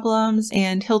problems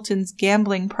and Hilton's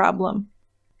gambling problem.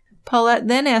 Paulette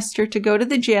then asked her to go to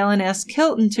the jail and ask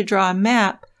Hilton to draw a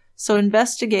map so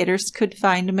investigators could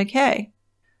find McKay.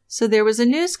 So there was a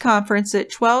news conference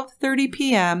at 12:30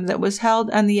 p.m. that was held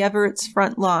on the Everett's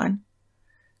front lawn.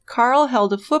 Carl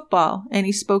held a football, and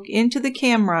he spoke into the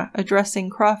camera, addressing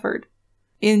Crawford.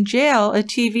 In jail, a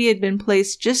TV had been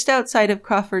placed just outside of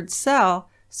Crawford's cell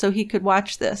so he could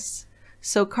watch this.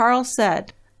 So Carl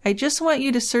said, "I just want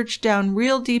you to search down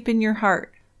real deep in your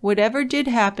heart. Whatever did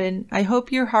happen, I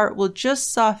hope your heart will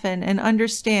just soften and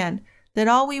understand that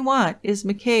all we want is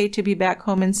McKay to be back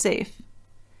home and safe.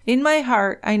 In my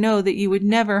heart, I know that you would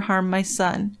never harm my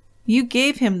son. You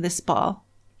gave him this ball.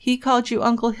 He called you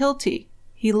Uncle Hilty.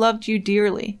 He loved you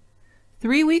dearly.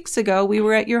 3 weeks ago, we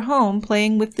were at your home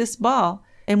playing with this ball,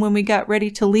 and when we got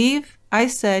ready to leave, I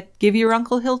said, 'Give your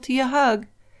Uncle Hilty a hug,'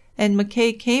 and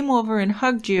McKay came over and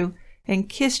hugged you and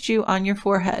kissed you on your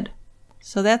forehead."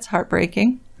 So that's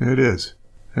heartbreaking. It is.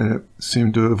 And it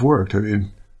seemed to have worked. I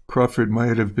mean, Crawford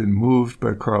might have been moved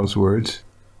by Carl's words,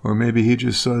 or maybe he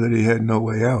just saw that he had no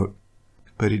way out.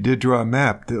 But he did draw a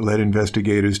map that led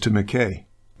investigators to McKay.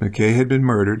 McKay had been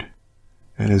murdered,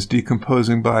 and his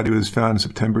decomposing body was found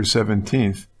September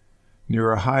 17th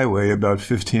near a highway about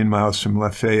 15 miles from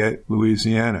Lafayette,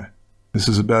 Louisiana. This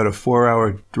is about a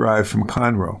 4-hour drive from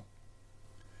Conroe.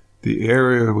 The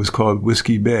area was called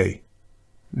Whiskey Bay.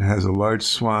 It has a large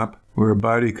swamp where a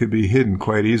body could be hidden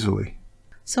quite easily.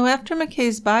 So after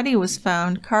McKay's body was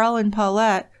found, Carl and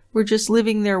Paulette were just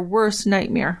living their worst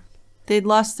nightmare. They'd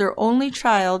lost their only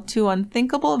child to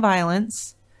unthinkable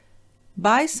violence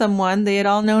by someone they had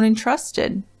all known and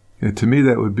trusted. Yeah, to me,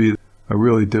 that would be a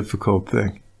really difficult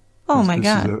thing. Oh, my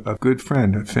God. This is a good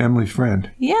friend, a family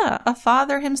friend. Yeah, a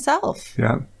father himself.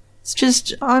 Yeah. It's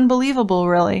just unbelievable,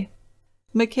 really.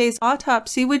 McKay's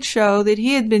autopsy would show that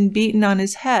he had been beaten on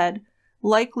his head,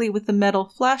 likely with a metal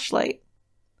flashlight.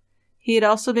 He had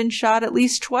also been shot at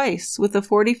least twice with a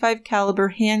 .45 caliber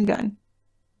handgun.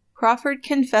 Crawford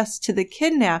confessed to the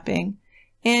kidnapping,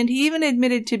 and he even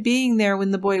admitted to being there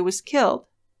when the boy was killed.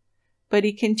 But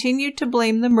he continued to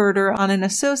blame the murder on an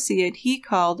associate he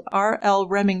called R.L.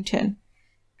 Remington.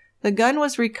 The gun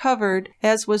was recovered,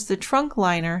 as was the trunk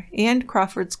liner and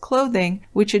Crawford's clothing,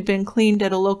 which had been cleaned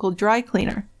at a local dry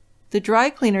cleaner. The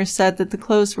dry cleaner said that the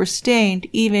clothes were stained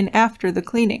even after the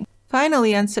cleaning.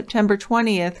 Finally, on September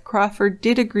 20th, Crawford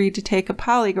did agree to take a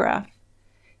polygraph.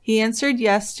 He answered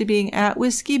yes to being at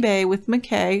Whiskey Bay with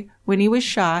McKay when he was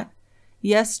shot,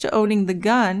 yes to owning the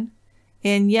gun,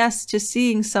 and yes to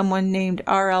seeing someone named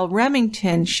R.L.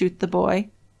 Remington shoot the boy,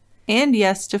 and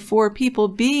yes to 4 people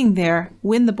being there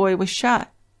when the boy was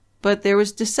shot. But there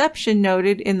was deception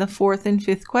noted in the 4th and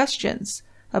 5th questions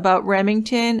about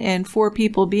Remington and 4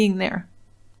 people being there.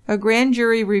 A grand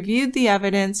jury reviewed the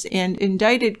evidence and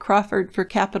indicted Crawford for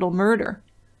capital murder.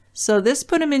 So this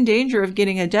put him in danger of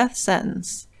getting a death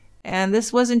sentence. And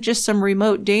this wasn't just some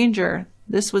remote danger.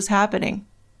 This was happening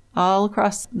all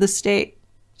across the state.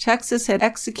 Texas had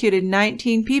executed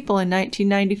 19 people in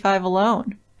 1995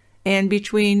 alone. And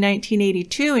between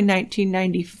 1982 and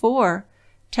 1994,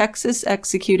 Texas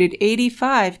executed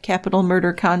 85 capital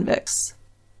murder convicts.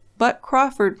 But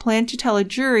Crawford planned to tell a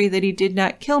jury that he did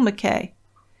not kill McKay.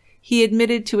 He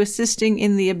admitted to assisting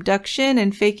in the abduction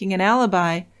and faking an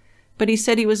alibi, but he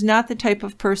said he was not the type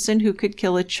of person who could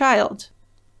kill a child.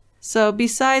 So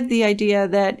beside the idea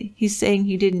that he's saying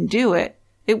he didn't do it,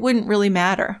 it wouldn't really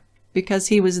matter, because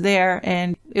he was there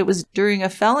and it was during a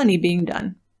felony being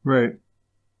done. Right.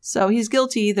 So he's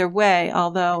guilty either way,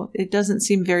 although it doesn't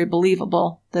seem very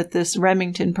believable that this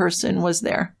Remington person was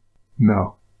there.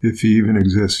 No, if he even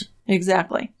exists.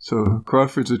 Exactly. So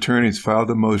Crawford's attorneys filed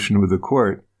a motion with the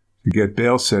court to get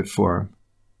bail set for him.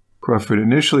 Crawford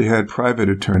initially had private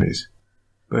attorneys,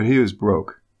 but he was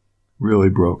broke, really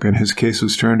broke, and his case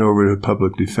was turned over to a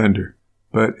public defender.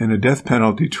 But in a death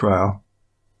penalty trial,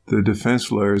 the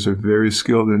defense lawyers are very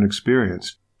skilled and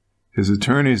experienced. His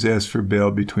attorneys asked for bail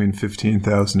between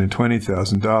 $15,000 and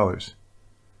 $20,000. The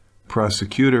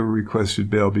prosecutor requested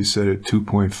bail be set at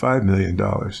 $2.5 million.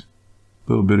 A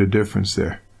little bit of difference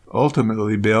there.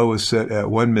 Ultimately, bail was set at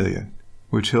 $1 million,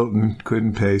 which Hilton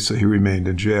couldn't pay, so he remained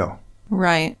in jail.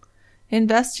 Right.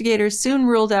 Investigators soon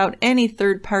ruled out any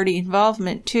third-party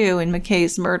involvement, too, in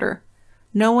McKay's murder.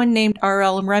 No one named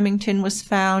R.L. Remington was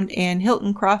found, and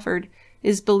Hilton Crawford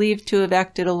is believed to have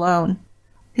acted alone.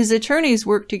 His attorneys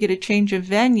worked to get a change of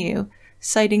venue,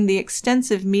 citing the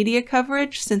extensive media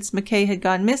coverage since McKay had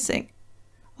gone missing.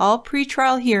 All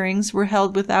pretrial hearings were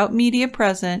held without media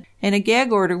present, and a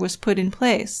gag order was put in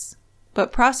place.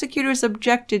 But prosecutors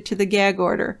objected to the gag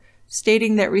order,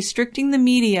 stating that restricting the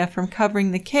media from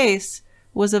covering the case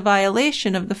was a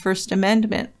violation of the First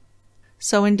Amendment.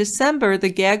 So in December, the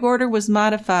gag order was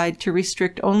modified to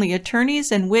restrict only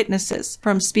attorneys and witnesses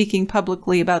from speaking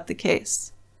publicly about the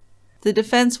case. The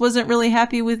defense wasn't really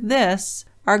happy with this,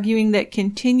 arguing that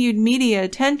continued media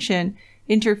attention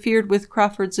interfered with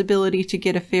Crawford's ability to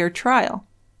get a fair trial.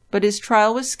 But his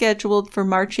trial was scheduled for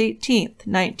March 18,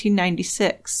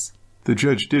 1996. The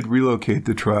judge did relocate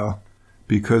the trial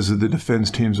because of the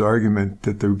defense team's argument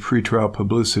that the pretrial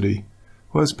publicity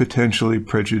was potentially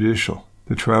prejudicial.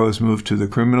 The trial was moved to the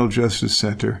Criminal Justice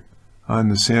Center on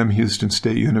the Sam Houston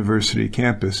State University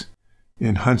campus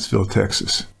in Huntsville,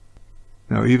 Texas.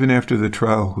 Now, even after the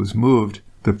trial was moved,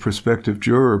 the prospective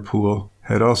juror pool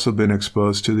had also been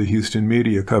exposed to the Houston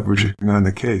media coverage on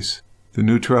the case. The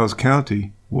new trial's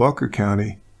county, Walker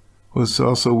County, was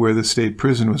also where the state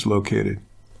prison was located,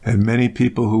 and many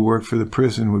people who worked for the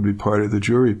prison would be part of the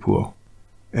jury pool.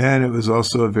 And it was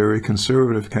also a very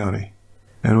conservative county,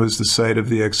 and was the site of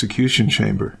the execution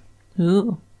chamber.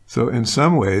 Ooh. So in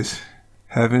some ways,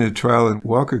 having a trial in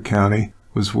Walker County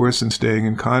was worse than staying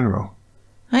in Conroe.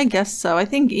 I guess so. I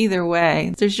think either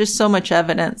way, there's just so much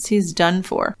evidence. He's done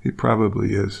for. He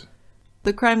probably is.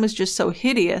 The crime was just so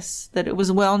hideous that it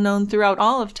was well known throughout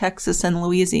all of Texas and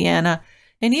Louisiana,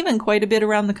 and even quite a bit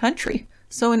around the country.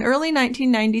 So in early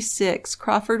 1996,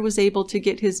 Crawford was able to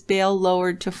get his bail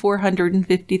lowered to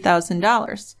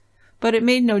 $450,000. But it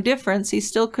made no difference. He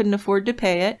still couldn't afford to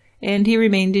pay it, and he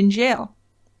remained in jail.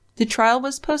 The trial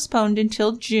was postponed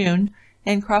until June,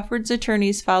 and Crawford's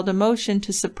attorneys filed a motion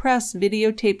to suppress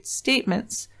videotaped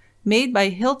statements made by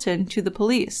Hilton to the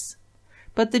police.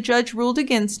 But the judge ruled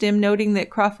against him, noting that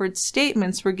Crawford's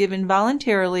statements were given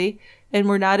voluntarily and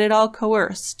were not at all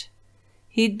coerced.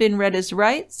 He'd been read his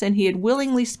rights, and he had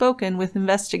willingly spoken with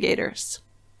investigators.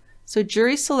 So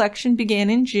jury selection began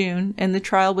in June, and the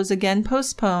trial was again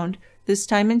postponed, this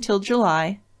time until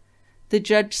July. The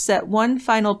judge set one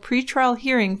final pretrial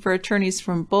hearing for attorneys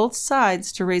from both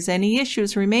sides to raise any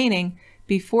issues remaining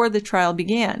before the trial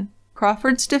began.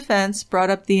 Crawford's defense brought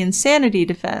up the insanity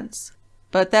defense,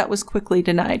 but that was quickly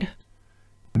denied.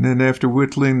 And then after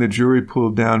whittling, the jury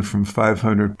pulled down from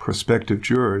 500 prospective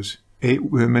jurors.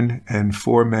 8 women and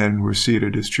 4 men were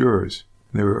seated as jurors.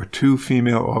 There were 2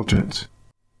 female alternates.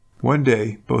 One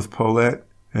day, both Paulette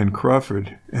and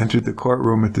Crawford entered the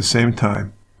courtroom at the same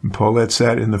time, and Paulette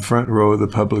sat in the front row of the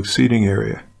public seating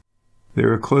area. They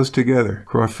were close together.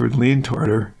 Crawford leaned toward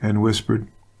her and whispered,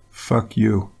 "Fuck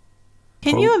you."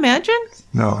 Can you imagine?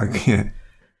 No, I can't.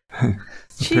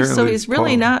 Geez, so he's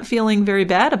really not feeling very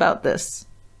bad about this.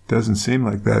 Doesn't seem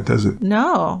like that, does it?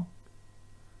 No.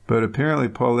 But apparently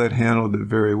Paulette handled it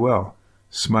very well,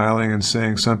 smiling and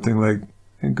saying something like,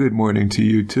 "And good morning to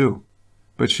you too."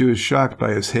 But she was shocked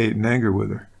by his hate and anger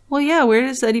with her. Well, yeah, where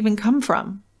does that even come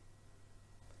from?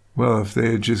 Well, if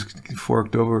they had just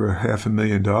forked over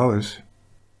 $500,000.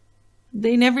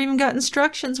 They never even got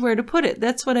instructions where to put it.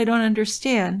 That's what I don't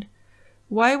understand.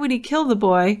 Why would he kill the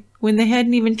boy when they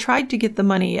hadn't even tried to get the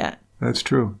money yet? That's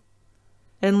true.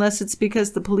 Unless it's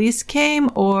because the police came,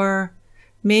 or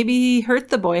maybe he hurt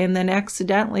the boy and then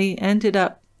accidentally ended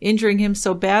up injuring him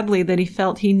so badly that he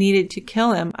felt he needed to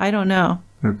kill him. I don't know.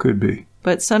 There could be.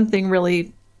 But something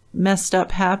really messed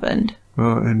up happened.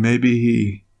 Well, and maybe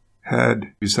he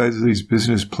had, besides these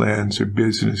business plans or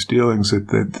business dealings that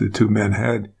the 2 men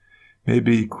had,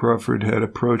 maybe Crawford had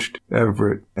approached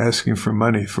Everett asking for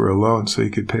money for a loan so he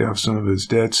could pay off some of his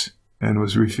debts and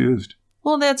was refused.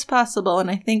 Well, that's possible, and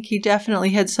I think he definitely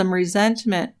had some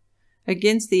resentment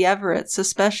against the Everetts,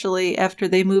 especially after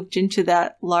they moved into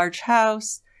that large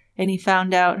house and he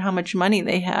found out how much money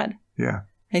they had. Yeah.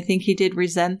 I think he did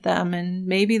resent them, and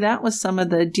maybe that was some of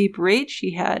the deep rage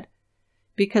he had.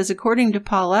 Because according to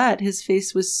Paulette, his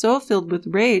face was so filled with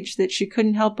rage that she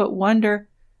couldn't help but wonder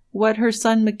what her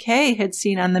son McKay had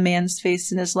seen on the man's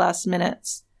face in his last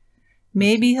minutes.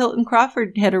 Maybe Hilton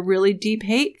Crawford had a really deep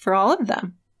hate for all of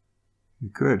them. You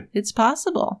could. It's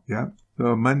possible. Yeah.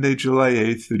 So Monday, July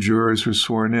 8th, the jurors were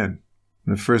sworn in.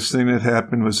 The first thing that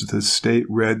happened was that the state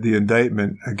read the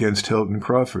indictment against Hilton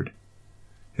Crawford.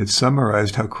 It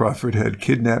summarized how Crawford had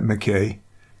kidnapped McKay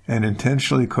and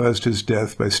intentionally caused his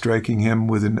death by striking him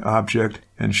with an object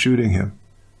and shooting him.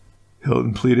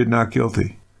 Hilton pleaded not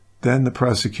guilty. Then the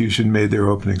prosecution made their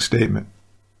opening statement.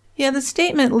 Yeah, the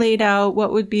statement laid out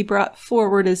what would be brought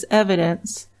forward as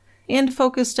evidence and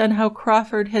focused on how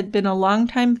Crawford had been a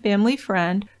longtime family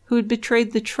friend who had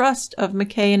betrayed the trust of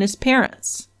McKay and his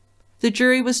parents. The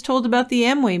jury was told about the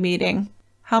Amway meeting,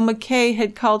 how McKay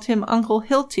had called him Uncle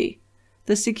Hilty,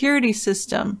 the security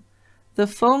system, the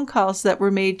phone calls that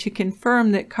were made to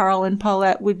confirm that Carl and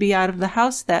Paulette would be out of the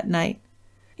house that night,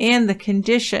 and the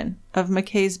condition of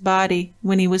McKay's body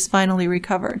when he was finally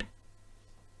recovered.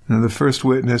 Now, the first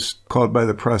witness called by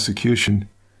the prosecution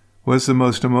was the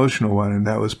most emotional one, and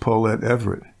that was Paulette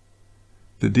Everett.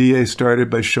 The DA started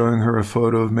by showing her a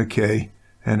photo of McKay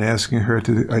and asking her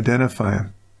to identify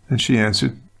him, and she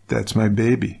answered, "That's my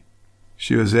baby."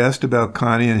 She was asked about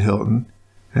Connie and Hilton,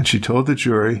 and she told the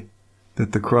jury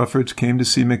that the Crawfords came to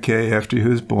see McKay after he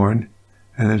was born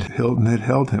and that Hilton had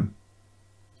held him.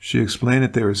 She explained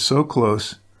that they were so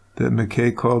close that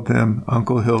McKay called them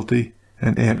Uncle Hilty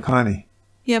and Aunt Connie.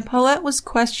 Yeah, Paulette was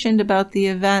questioned about the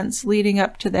events leading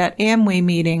up to that Amway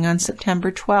meeting on September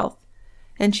 12th,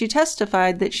 and she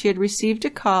testified that she had received a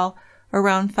call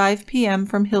around 5 p.m.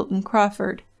 from Hilton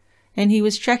Crawford, and he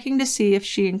was checking to see if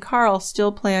she and Carl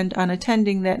still planned on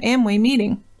attending that Amway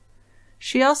meeting.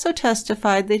 She also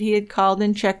testified that he had called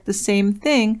and checked the same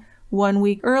thing 1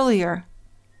 week earlier.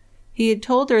 He had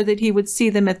told her that he would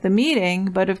see them at the meeting,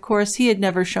 but of course he had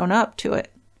never shown up to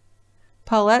it.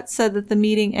 Paulette said that the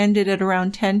meeting ended at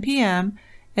around 10 p.m.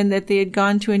 and that they had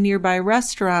gone to a nearby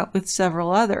restaurant with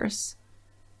several others.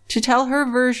 To tell her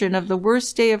version of the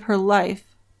worst day of her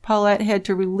life, Paulette had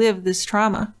to relive this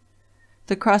trauma.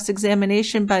 The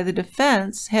cross-examination by the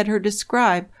defense had her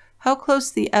describe how close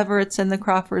the Everetts and the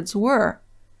Crawfords were,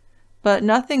 but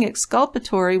nothing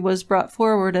exculpatory was brought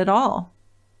forward at all.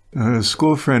 A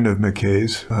school friend of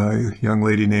McKay's, a young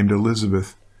lady named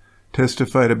Elizabeth,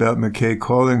 testified about McKay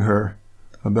calling her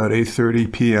about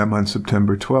 8:30 p.m. on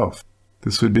September 12th.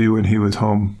 This would be when he was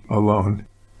home alone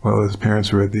while his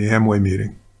parents were at the Amway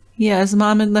meeting. Yeah, his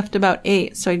mom had left about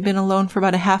 8, so he'd been alone for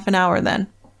about a half an hour then.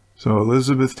 So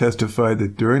Elizabeth testified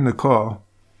that during the call,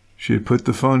 she had put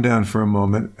the phone down for a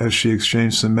moment as she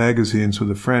exchanged some magazines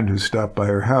with a friend who stopped by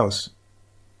her house.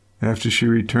 After she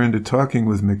returned to talking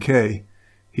with McKay,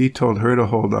 he told her to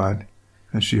hold on,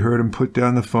 and she heard him put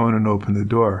down the phone and open the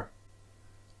door.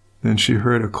 Then she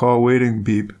heard a call waiting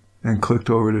beep and clicked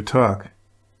over to talk.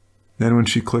 Then when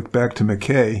she clicked back to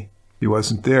McKay, he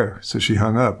wasn't there, so she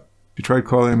hung up. She tried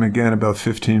calling him again about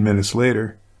 15 minutes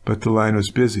later, but the line was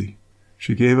busy.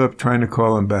 She gave up trying to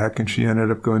call him back, and she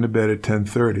ended up going to bed at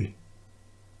 10:30.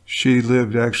 She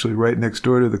lived actually right next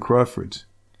door to the Crawfords,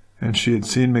 and she had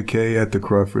seen McKay at the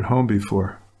Crawford home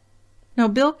before. Now,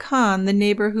 Bill Kahn, the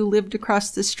neighbor who lived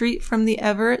across the street from the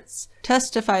Everetts,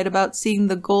 testified about seeing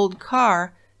the gold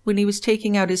car when he was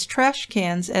taking out his trash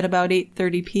cans at about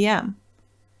 8:30 p.m.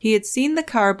 He had seen the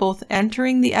car both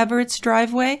entering the Everetts'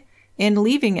 driveway and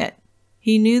leaving it.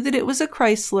 He knew that it was a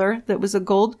Chrysler that was a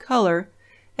gold color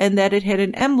and that it had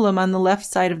an emblem on the left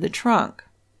side of the trunk.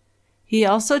 He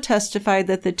also testified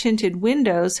that the tinted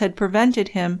windows had prevented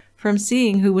him from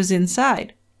seeing who was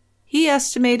inside. He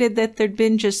estimated that there'd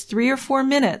been just 3 or 4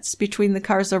 minutes between the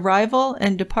car's arrival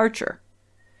and departure,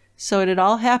 so it had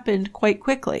all happened quite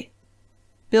quickly.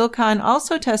 Bill Kahn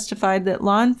also testified that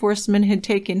law enforcement had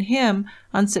taken him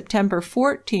on September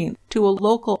 14th to a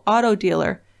local auto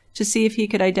dealer to see if he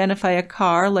could identify a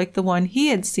car like the one he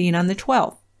had seen on the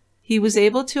 12th. He was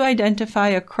able to identify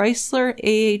a Chrysler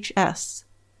AHS.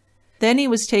 Then he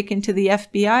was taken to the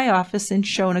FBI office and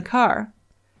shown a car.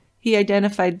 He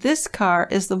identified this car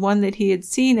as the one that he had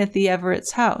seen at the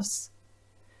Everett's house,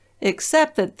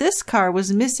 except that this car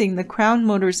was missing the Crown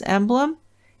Motors emblem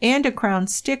and a Crown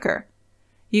sticker.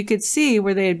 You could see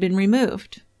where they had been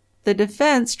removed. The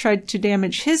defense tried to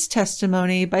damage his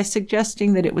testimony by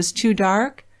suggesting that it was too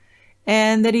dark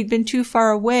and that he'd been too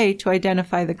far away to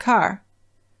identify the car.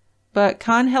 But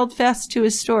Kahn held fast to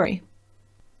his story.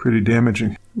 Pretty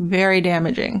damaging. Very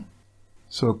damaging.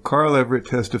 So Carl Everett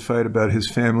testified about his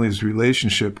family's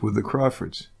relationship with the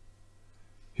Crawfords.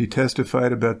 He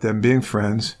testified about them being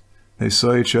friends. They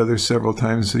saw each other several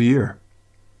times a year.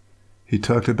 He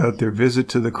talked about their visit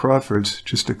to the Crawfords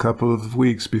just a couple of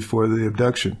weeks before the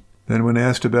abduction. Then when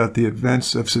asked about the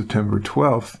events of September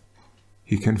 12th,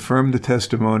 he confirmed the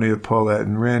testimony of Paulette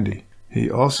and Randy. He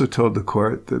also told the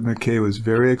court that McKay was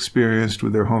very experienced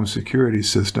with their home security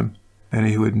system, and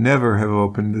he would never have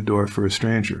opened the door for a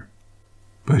stranger.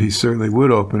 But he certainly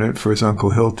would open it for his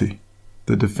Uncle Hilty.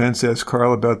 The defense asked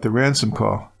Carl about the ransom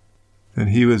call, and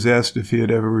he was asked if he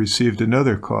had ever received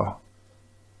another call.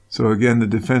 So again, the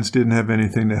defense didn't have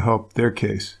anything to help their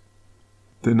case.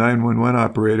 The 911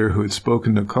 operator who had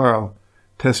spoken to Carl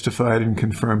testified and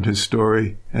confirmed his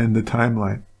story and the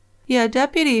timeline. Yeah, a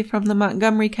deputy from the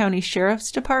Montgomery County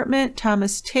Sheriff's Department,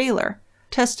 Thomas Taylor,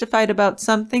 testified about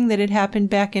something that had happened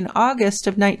back in August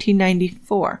of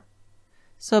 1994,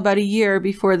 so about a year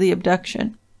before the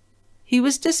abduction. He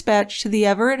was dispatched to the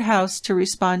Everett house to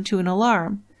respond to an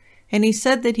alarm, and he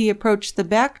said that he approached the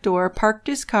back door, parked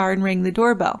his car, and rang the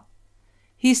doorbell.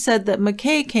 He said that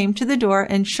McKay came to the door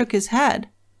and shook his head.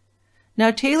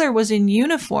 Now Taylor was in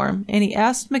uniform, and he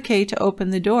asked McKay to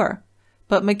open the door,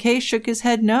 but McKay shook his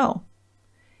head no.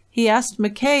 He asked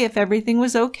McKay if everything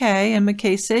was okay, and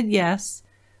McKay said yes,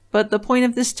 but the point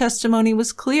of this testimony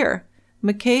was clear.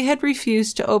 McKay had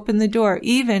refused to open the door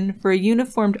even for a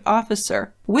uniformed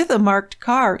officer, with a marked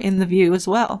car in the view as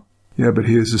well. Yeah, but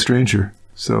he is a stranger,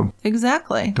 so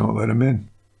exactly. Don't let him in.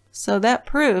 So that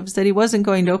proves that he wasn't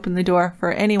going to open the door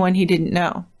for anyone he didn't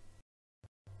know.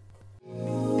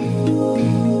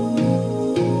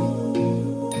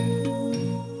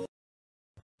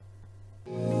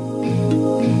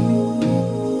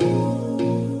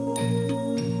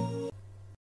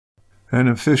 An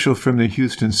official from the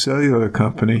Houston Cellular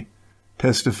Company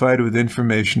testified with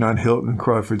information on Hilton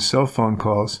Crawford's cell phone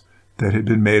calls that had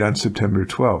been made on September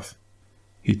 12th.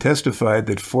 He testified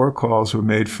that 4 calls were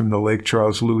made from the Lake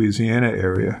Charles, Louisiana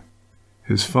area.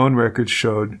 His phone records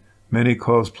showed many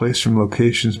calls placed from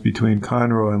locations between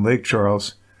Conroe and Lake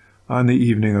Charles on the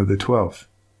evening of the 12th.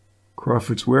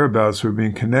 Crawford's whereabouts were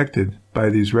being connected by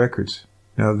these records.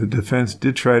 Now, the defense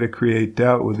did try to create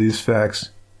doubt with these facts,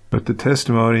 but the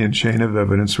testimony and chain of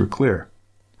evidence were clear.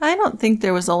 I don't think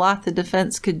there was a lot the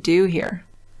defense could do here.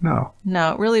 No.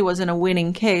 No, it really wasn't a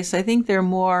winning case. I think they're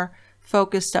more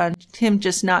focused on him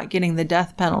just not getting the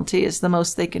death penalty is the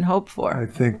most they can hope for. I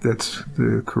think that's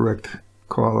the correct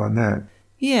call on that.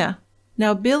 Yeah.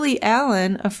 Now, Billy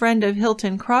Allen, a friend of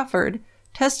Hilton Crawford,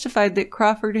 testified that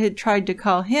Crawford had tried to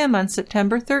call him on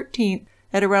September 13th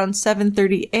at around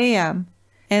 7:30 a.m.,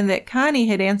 and that Connie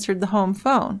had answered the home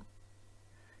phone.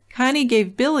 Connie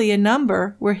gave Billy a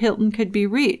number where Hilton could be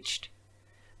reached,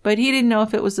 but he didn't know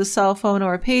if it was a cell phone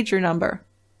or a pager number.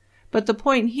 But the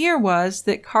point here was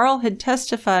that Carl had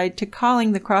testified to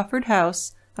calling the Crawford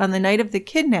house on the night of the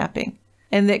kidnapping,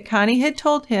 and that Connie had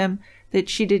told him that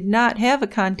she did not have a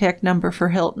contact number for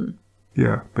Hilton.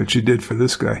 Yeah, but she did for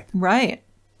this guy. Right.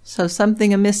 So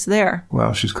something amiss there.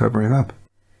 Well, she's covering up.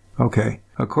 Okay.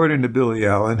 According to Billy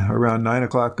Allen, around 9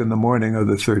 o'clock in the morning of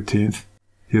the 13th,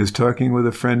 he was talking with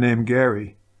a friend named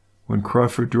Gary when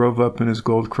Crawford drove up in his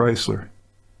gold Chrysler.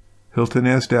 Hilton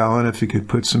asked Allen if he could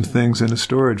put some things in a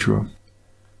storage room.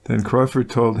 Then Crawford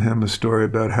told him a story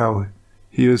about how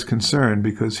he was concerned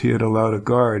because he had allowed a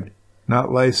guard,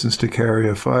 not licensed to carry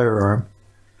a firearm,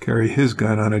 carry his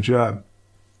gun on a job.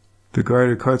 The guard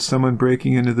had caught someone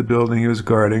breaking into the building he was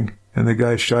guarding, and the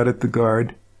guy shot at the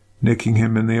guard, nicking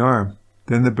him in the arm.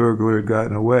 Then the burglar had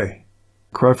gotten away.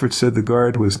 Crawford said the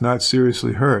guard was not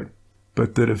seriously hurt,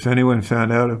 but that if anyone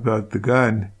found out about the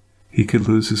gun, he could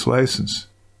lose his license.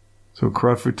 So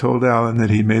Crawford told Allen that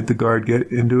he made the guard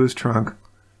get into his trunk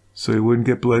so he wouldn't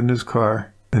get blood in his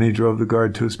car, and he drove the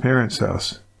guard to his parents'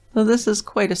 house. Well, this is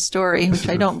quite a story, which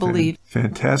I don't believe.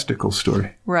 Fantastical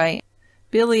story. Right.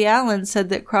 Billy Allen said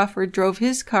that Crawford drove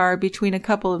his car between a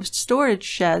couple of storage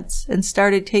sheds and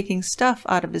started taking stuff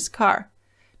out of his car,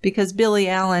 because Billy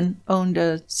Allen owned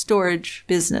a storage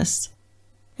business.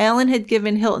 Allen had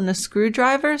given Hilton a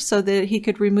screwdriver so that he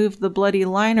could remove the bloody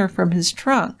liner from his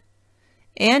trunk.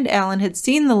 And Allen had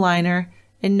seen the liner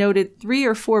and noted 3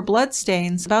 or 4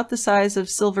 bloodstains about the size of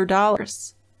silver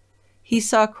dollars. He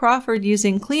saw Crawford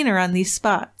using cleaner on these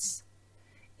spots.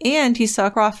 And he saw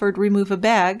Crawford remove a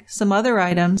bag, some other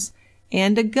items,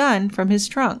 and a gun from his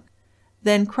trunk.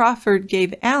 Then Crawford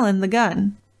gave Allen the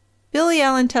gun. Billy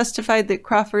Allen testified that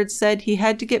Crawford said he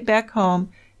had to get back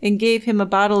home and gave him a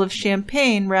bottle of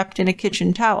champagne wrapped in a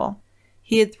kitchen towel.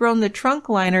 He had thrown the trunk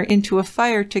liner into a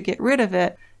fire to get rid of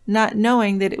it, not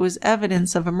knowing that it was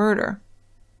evidence of a murder.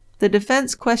 The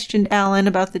defense questioned Allen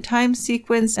about the time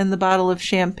sequence and the bottle of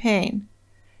champagne.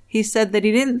 He said that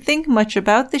he didn't think much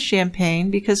about the champagne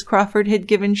because Crawford had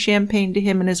given champagne to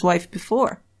him and his wife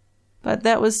before. But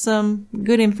that was some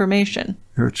good information.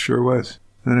 It sure was.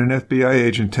 Then an FBI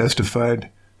agent testified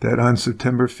that on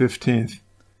September 15th,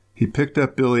 he picked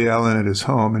up Billy Allen at his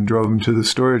home and drove him to the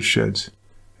storage sheds.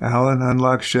 Allen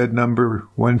unlocked shed number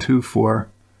 124,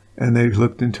 and they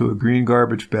looked into a green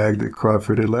garbage bag that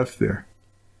Crawford had left there.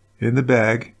 In the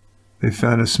bag, they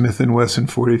found a Smith & Wesson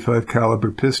 .45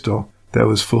 caliber pistol that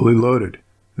was fully loaded,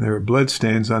 and there were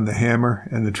bloodstains on the hammer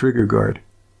and the trigger guard.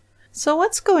 So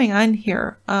what's going on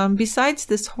here? Besides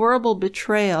this horrible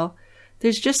betrayal,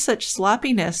 there's just such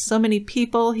sloppiness. So many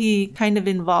people he kind of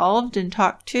involved and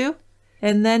talked to,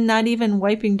 and then not even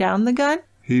wiping down the gun?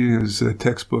 He is a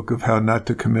textbook of how not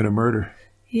to commit a murder.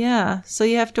 Yeah, so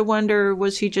you have to wonder,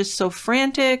 was he just so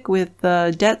frantic with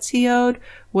the debts he owed?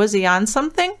 Was he on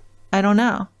something? I don't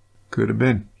know. Could have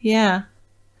been. Yeah.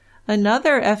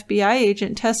 Another FBI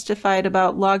agent testified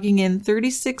about logging in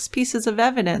 36 pieces of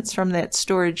evidence from that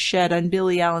storage shed on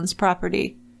Billy Allen's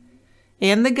property.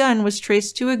 And the gun was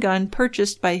traced to a gun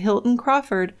purchased by Hilton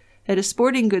Crawford at a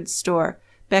sporting goods store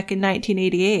back in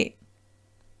 1988.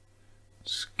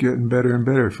 It's getting better and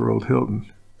better for old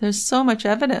Hilton. There's so much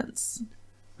evidence.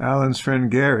 Allen's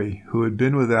friend Gary, who had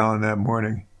been with Allen that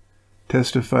morning,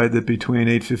 testified that between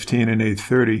 8:15 and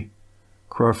 8:30,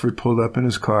 Crawford pulled up in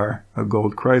his car, a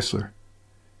gold Chrysler.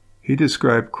 He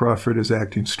described Crawford as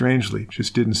acting strangely,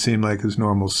 just didn't seem like his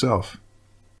normal self.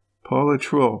 Paula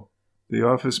Trull, the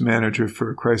office manager for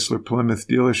a Chrysler Plymouth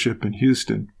dealership in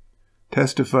Houston,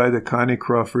 testified that Connie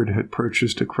Crawford had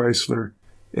purchased a Chrysler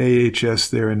AHS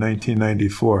there in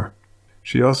 1994.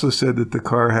 She also said that the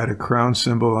car had a crown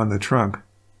symbol on the trunk.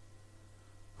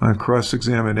 On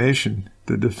cross-examination,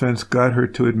 the defense got her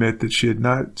to admit that she had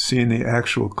not seen the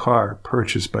actual car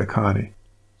purchased by Connie.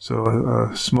 So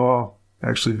a small,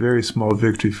 actually very small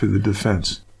victory for the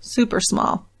defense. Super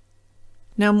small.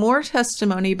 Now more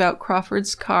testimony about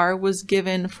Crawford's car was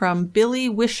given from Billy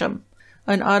Wisham,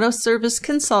 an auto service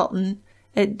consultant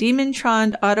at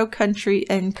Demontrond Auto Country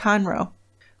in Conroe.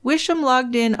 Wisham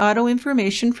logged in auto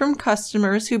information from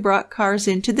customers who brought cars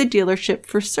into the dealership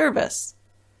for service.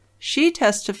 She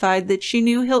testified that she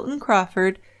knew Hilton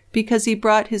Crawford because he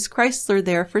brought his Chrysler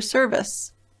there for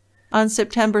service. On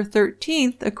September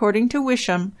 13th, according to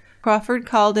Wisham, Crawford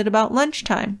called at about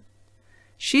lunchtime.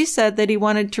 She said that he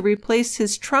wanted to replace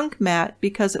his trunk mat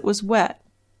because it was wet.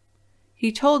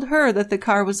 He told her that the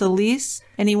car was a lease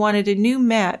and he wanted a new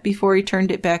mat before he turned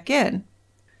it back in.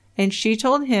 And she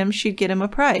told him she'd get him a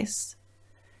price.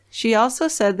 She also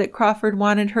said that Crawford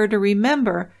wanted her to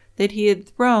remember that he had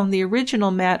thrown the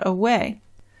original mat away.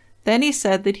 Then he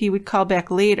said that he would call back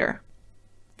later.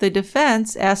 The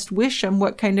defense asked Wisham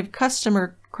what kind of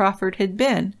customer Crawford had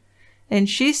been, and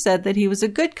she said that he was a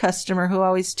good customer who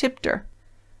always tipped her.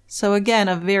 So again,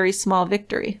 a very small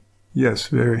victory. Yes,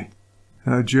 very.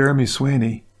 Jeremy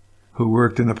Sweeney, who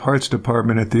worked in the parts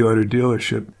department at the auto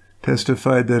dealership,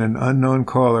 testified that an unknown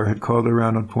caller had called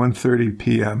around at 1:30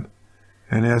 p.m.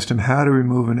 and asked him how to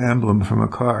remove an emblem from a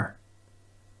car.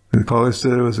 The caller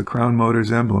said it was a Crown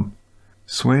Motors emblem.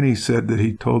 Sweeney said that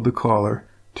he told the caller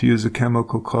to use a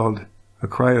chemical called a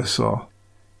cryosol.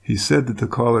 He said that the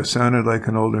caller sounded like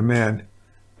an older man,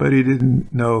 but he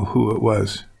didn't know who it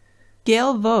was.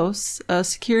 Gail Vos, a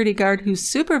security guard whose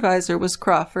supervisor was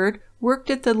Crawford, worked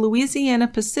at the Louisiana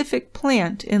Pacific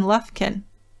plant in Lufkin.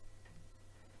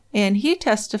 And he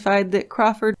testified that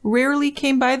Crawford rarely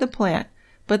came by the plant,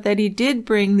 but that he did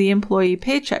bring the employee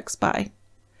paychecks by.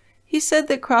 He said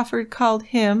that Crawford called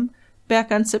him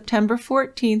back on September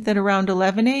 14th at around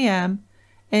 11 a.m.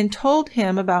 and told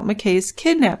him about McKay's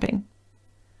kidnapping.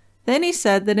 Then he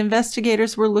said that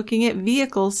investigators were looking at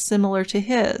vehicles similar to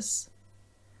his.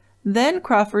 Then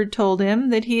Crawford told him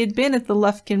that he had been at the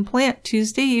Lufkin plant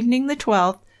Tuesday evening the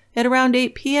 12th at around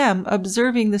 8 p.m.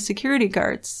 observing the security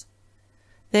guards.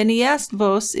 Then he asked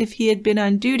Vos if he had been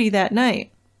on duty that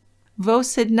night.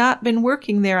 Vos had not been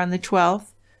working there on the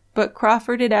 12th, but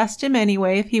Crawford had asked him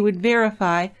anyway if he would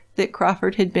verify that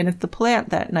Crawford had been at the plant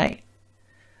that night.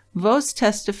 Vos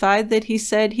testified that he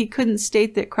said he couldn't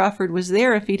state that Crawford was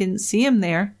there if he didn't see him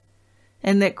there,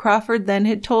 and that Crawford then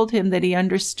had told him that he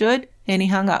understood, and he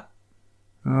hung up.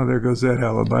 Oh, there goes that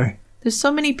alibi. There's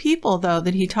so many people, though,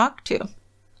 that he talked to.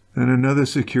 And another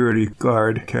security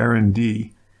guard, Karen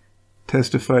D.,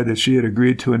 testified that she had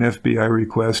agreed to an FBI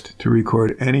request to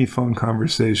record any phone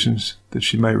conversations that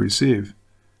she might receive.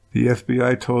 The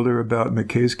FBI told her about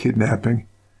McKay's kidnapping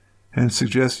and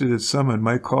suggested that someone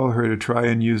might call her to try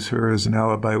and use her as an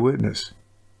alibi witness.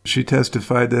 She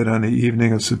testified that on the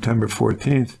evening of September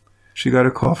 14th, she got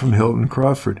a call from Hilton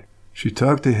Crawford. She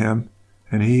talked to him,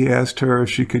 and he asked her if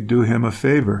she could do him a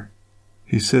favor.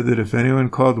 He said that if anyone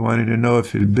called wanting to know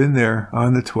if he'd been there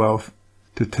on the 12th,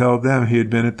 to tell them he had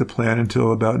been at the plant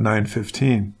until about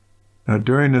 9:15. Now,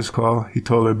 during this call, he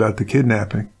told her about the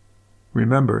kidnapping.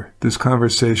 Remember, this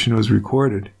conversation was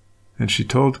recorded, and she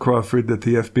told Crawford that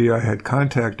the FBI had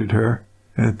contacted her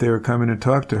and that they were coming to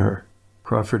talk to her.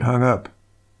 Crawford hung up.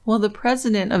 Well, the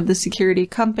president of the security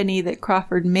company that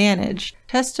Crawford managed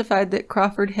testified that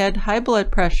Crawford had high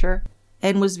blood pressure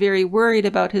and was very worried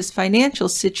about his financial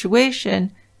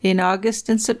situation in August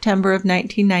and September of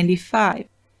 1995.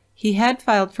 He had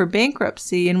filed for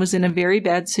bankruptcy and was in a very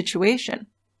bad situation.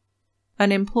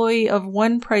 An employee of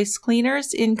One Price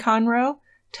Cleaners in Conroe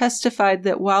testified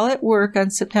that while at work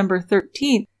on September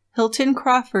 13th, Hilton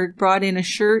Crawford brought in a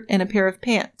shirt and a pair of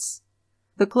pants.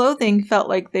 The clothing felt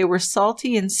like they were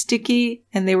salty and sticky,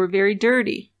 and they were very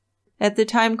dirty. At the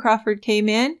time Crawford came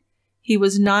in, he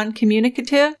was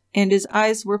non-communicative and his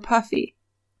eyes were puffy.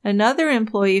 Another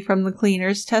employee from the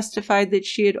cleaners testified that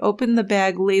she had opened the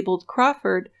bag labeled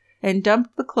Crawford and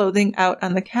dumped the clothing out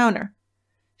on the counter.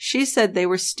 She said they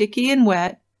were sticky and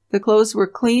wet, the clothes were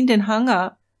cleaned and hung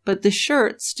up, but the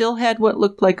shirt still had what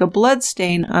looked like a blood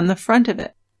stain on the front of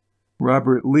it.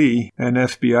 Robert Lee, an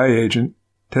FBI agent,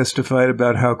 testified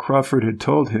about how Crawford had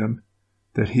told him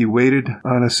that he waited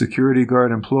on a security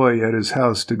guard employee at his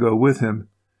house to go with him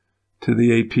to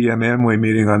the 8 p.m. Amway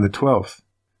meeting on the 12th.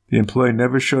 The employee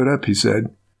never showed up, he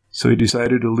said, so he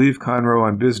decided to leave Conroe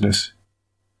on business.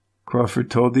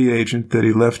 Crawford told the agent that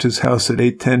he left his house at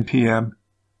 8:10 p.m.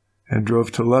 and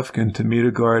drove to Lufkin to meet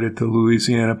a guard at the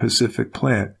Louisiana Pacific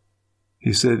plant.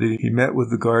 He said that he met with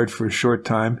the guard for a short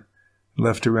time and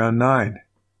left around 9.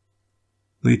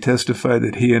 Lee testified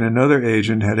that he and another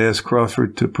agent had asked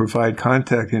Crawford to provide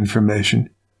contact information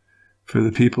for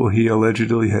the people he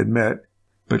allegedly had met,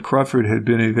 but Crawford had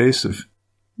been evasive.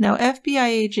 Now, FBI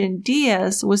agent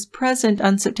Diaz was present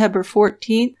on September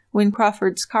 14th when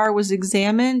Crawford's car was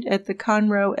examined at the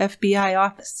Conroe FBI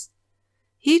office.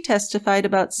 He testified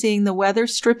about seeing the weather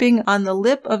stripping on the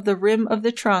lip of the rim of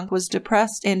the trunk was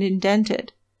depressed and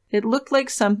indented. It looked like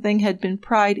something had been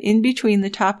pried in between the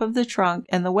top of the trunk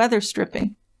and the weather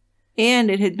stripping.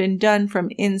 And it had been done from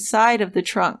inside of the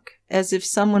trunk, as if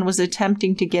someone was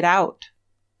attempting to get out.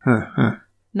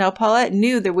 Now, Paulette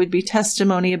knew there would be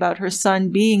testimony about her son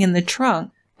being in the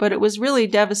trunk, but it was really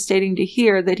devastating to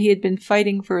hear that he had been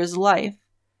fighting for his life,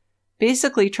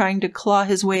 basically trying to claw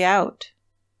his way out.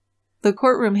 The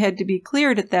courtroom had to be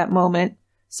cleared at that moment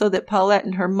so that Paulette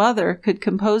and her mother could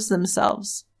compose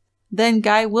themselves. Then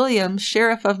Guy Williams,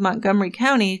 sheriff of Montgomery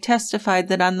County, testified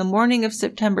that on the morning of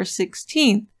September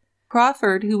 16th,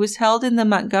 Crawford, who was held in the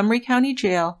Montgomery County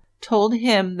Jail, told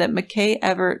him that McKay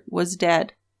Everett was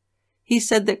dead. He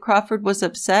said that Crawford was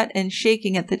upset and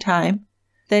shaking at the time.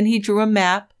 Then he drew a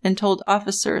map and told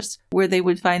officers where they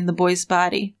would find the boy's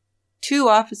body. 2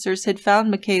 officers had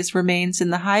found McKay's remains in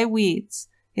the high weeds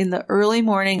in the early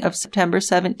morning of September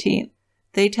 17th.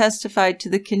 They testified to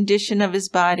the condition of his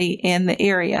body and the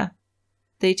area.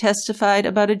 They testified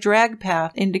about a drag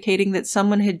path indicating that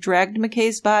someone had dragged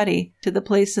McKay's body to the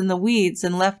place in the weeds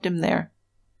and left him there.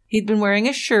 He'd been wearing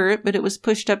a shirt, but it was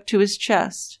pushed up to his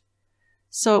chest.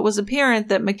 So it was apparent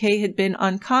that McKay had been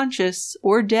unconscious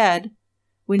or dead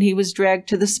when he was dragged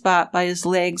to the spot by his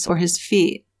legs or his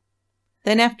feet.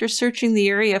 Then after searching the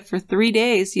area for 3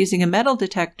 days using a metal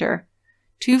detector,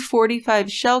 2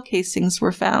 .45 shell casings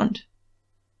were found.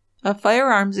 A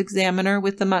firearms examiner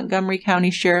with the Montgomery County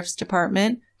Sheriff's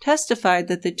Department testified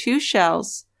that the 2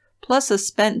 shells, plus a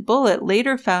spent bullet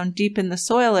later found deep in the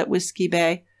soil at Whiskey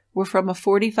Bay, were from a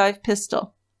 .45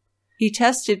 pistol. He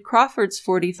tested Crawford's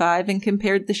 .45 and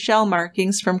compared the shell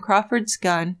markings from Crawford's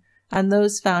gun on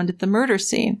those found at the murder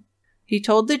scene. He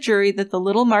told the jury that the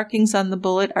little markings on the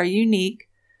bullet are unique,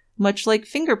 much like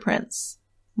fingerprints.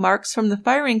 Marks from the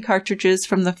firing cartridges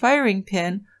from the firing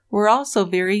pin were also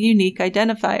very unique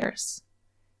identifiers.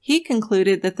 He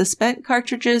concluded that the spent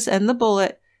cartridges and the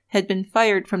bullet had been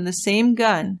fired from the same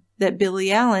gun that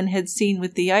Billy Allen had seen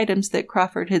with the items that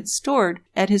Crawford had stored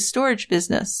at his storage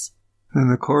business.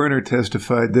 And the coroner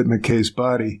testified that McKay's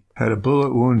body had a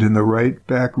bullet wound in the right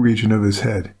back region of his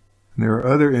head. And there were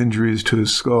other injuries to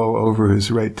his skull over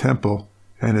his right temple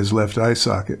and his left eye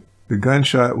socket. The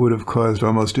gunshot would have caused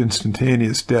almost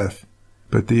instantaneous death,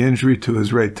 but the injury to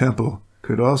his right temple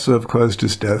could also have caused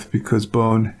his death because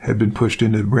bone had been pushed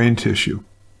into brain tissue.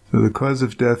 So the cause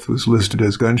of death was listed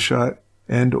as gunshot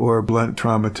and or blunt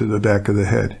trauma to the back of the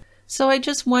head. So I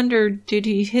just wondered, did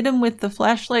he hit him with the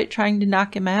flashlight trying to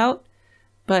knock him out,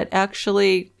 but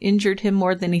actually injured him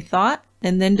more than he thought,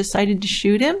 and then decided to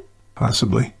shoot him?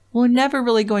 Possibly. We're never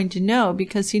really going to know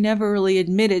because he never really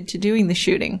admitted to doing the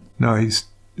shooting. No, he's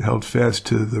held fast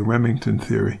to the Remington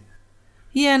theory.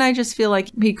 Yeah, and I just feel like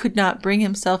he could not bring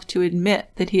himself to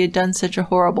admit that he had done such a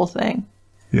horrible thing.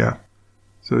 Yeah.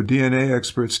 So DNA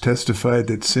experts testified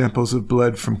that samples of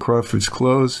blood from Crawford's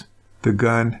clothes, the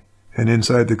gun, and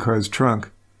inside the car's trunk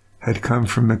had come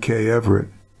from McKay Everett.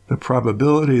 The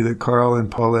probability that Carl and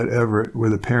Paulette Everett were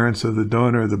the parents of the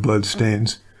donor of the blood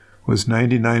stains was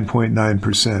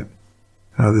 99.9%.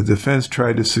 Now, the defense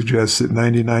tried to suggest that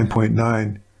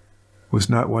 99.9 was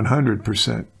not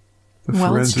 100%.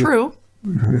 It's true.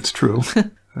 It's true.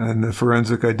 And the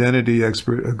forensic identity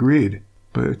expert agreed,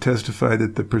 but testified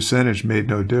that the percentage made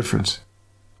no difference.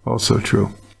 Also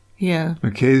true. Yeah.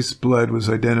 McKay's blood was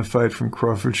identified from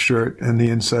Crawford's shirt and the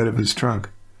inside of his trunk,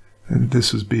 and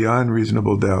this was beyond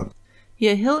reasonable doubt.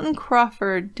 Yeah, Hilton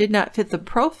Crawford did not fit the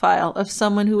profile of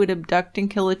someone who would abduct and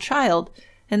kill a child,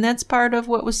 and that's part of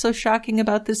what was so shocking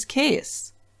about this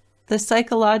case. The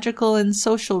psychological and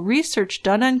social research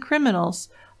done on criminals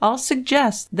all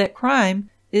suggest that crime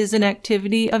is an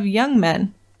activity of young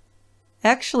men.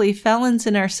 Actually, felons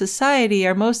in our society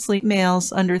are mostly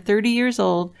males under 30 years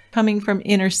old coming from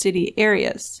inner city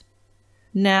areas.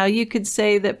 Now, you could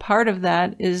say that part of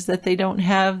that is that they don't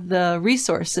have the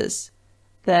resources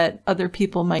that other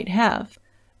people might have,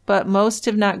 but most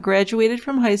have not graduated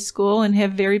from high school and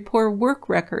have very poor work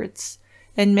records,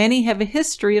 and many have a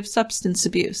history of substance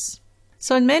abuse.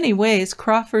 So in many ways,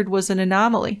 Crawford was an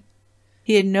anomaly.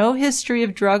 He had no history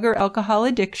of drug or alcohol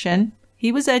addiction,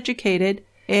 he was educated,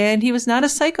 and he was not a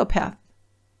psychopath.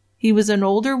 He was an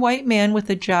older white man with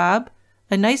a job,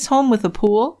 a nice home with a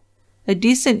pool, a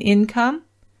decent income,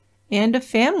 and a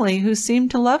family who seemed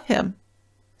to love him.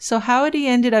 So how had he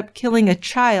ended up killing a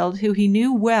child who he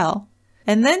knew well,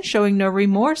 and then showing no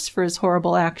remorse for his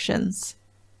horrible actions?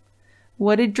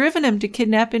 What had driven him to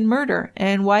kidnap and murder,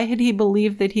 and why had he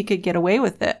believed that he could get away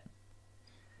with it?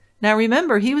 Now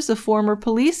remember, he was a former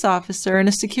police officer and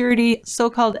a security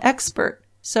so-called expert,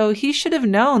 so he should have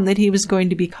known that he was going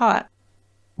to be caught.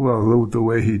 Well, the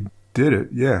way he did it,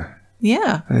 yeah.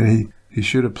 Yeah. And he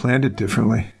should have planned it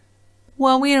differently.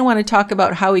 Well, we don't want to talk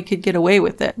about how he could get away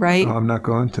with it, right? No, I'm not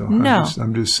going to. No.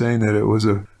 I'm just saying that it was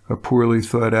a poorly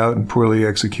thought out and poorly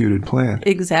executed plan.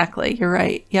 Exactly. You're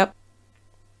right. Yep.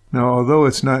 Now, although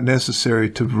it's not necessary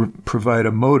to provide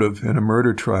a motive in a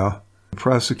murder trial, the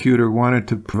prosecutor wanted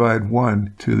to provide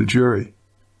one to the jury.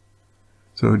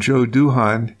 So Joe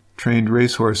Duhan trained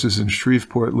racehorses in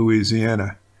Shreveport,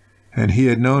 Louisiana, and he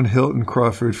had known Hilton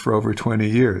Crawford for over 20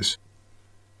 years.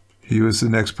 He was the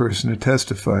next person to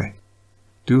testify.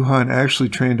 Duhan actually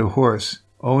trained a horse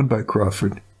owned by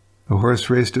Crawford. The horse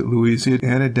raced at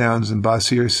Louisiana Downs in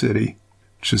Bossier City,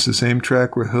 which is the same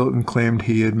track where Hilton claimed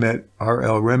he had met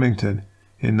R.L. Remington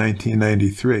in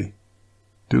 1993.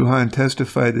 Duhan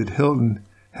testified that Hilton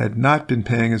had not been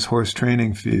paying his horse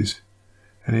training fees,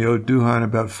 and he owed Duhan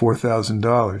about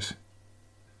 $4,000.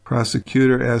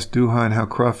 Prosecutor asked Duhan how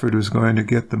Crawford was going to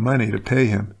get the money to pay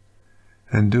him,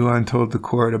 and Duhan told the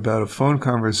court about a phone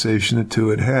conversation the two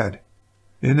had had.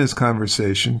 In this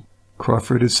conversation,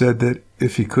 Crawford had said that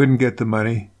if he couldn't get the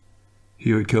money,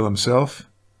 he would kill himself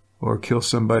or kill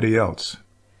somebody else.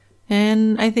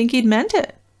 And I think he'd meant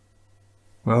it.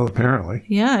 Well, apparently.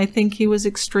 Yeah, I think he was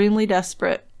extremely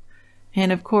desperate.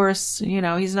 And of course,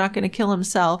 he's not going to kill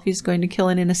himself. He's going to kill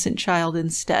an innocent child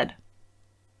instead.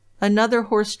 Another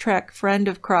horse track friend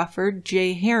of Crawford,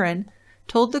 Jay Heron,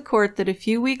 told the court that a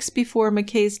few weeks before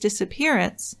McKay's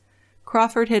disappearance,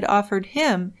 Crawford had offered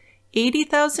him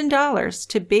 $80,000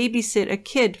 to babysit a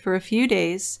kid for a few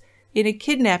days in a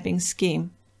kidnapping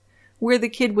scheme, where the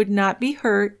kid would not be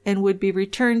hurt and would be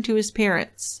returned to his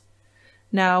parents.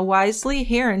 Now, wisely,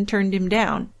 Heron turned him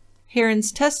down.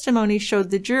 Heron's testimony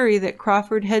showed the jury that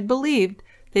Crawford had believed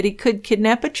that he could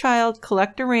kidnap a child,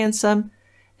 collect a ransom,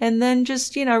 and then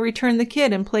just, return the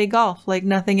kid and play golf like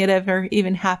nothing had ever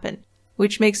even happened,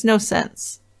 which makes no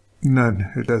sense.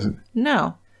 None, it doesn't.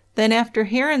 No. Then after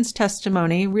Heron's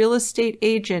testimony, real estate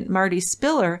agent Marty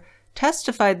Spiller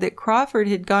testified that Crawford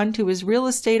had gone to his real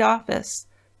estate office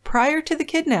prior to the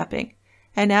kidnapping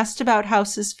and asked about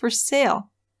houses for sale.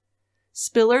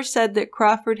 Spiller said that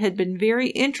Crawford had been very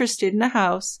interested in a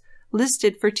house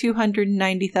listed for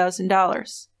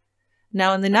 $290,000.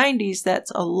 Now in the 90s,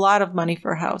 that's a lot of money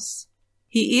for a house.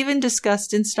 He even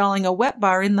discussed installing a wet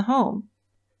bar in the home.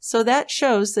 So that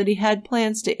shows that he had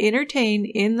plans to entertain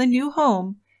in the new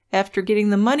home after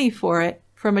getting the money for it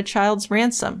from a child's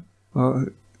ransom. Well,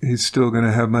 he's still going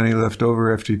to have money left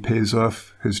over after he pays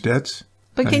off his debts?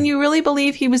 But can you really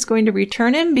believe he was going to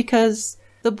return him? Because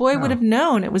the boy would have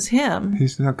known it was him.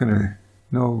 He's not going to,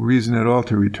 no reason at all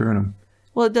to return him.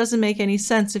 Well, it doesn't make any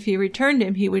sense. If he returned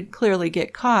him, he would clearly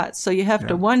get caught. So you have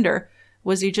to wonder,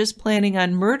 was he just planning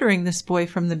on murdering this boy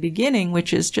from the beginning,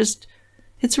 which is just,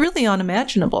 it's really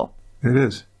unimaginable. It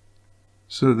is.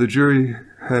 So the jury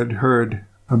had heard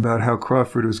about how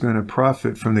Crawford was going to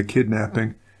profit from the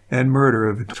kidnapping and murder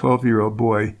of a 12-year-old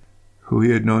boy who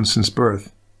he had known since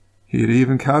birth. He had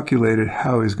even calculated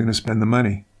how he was going to spend the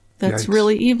money. That's Yikes.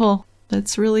 Really evil.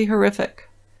 That's really horrific.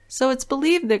 So it's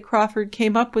believed that Crawford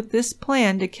came up with this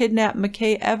plan to kidnap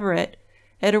McKay Everett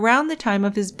at around the time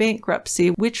of his bankruptcy,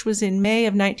 which was in May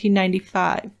of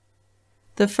 1995.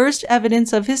 The first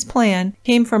evidence of his plan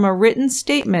came from a written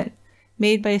statement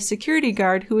made by a security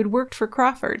guard who had worked for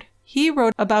Crawford. He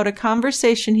wrote about a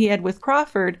conversation he had with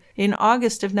Crawford in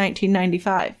August of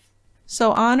 1995.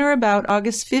 So on or about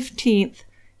August 15th,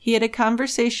 he had a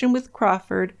conversation with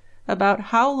Crawford about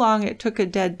how long it took a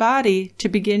dead body to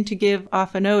begin to give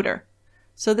off an odor.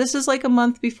 So this is like a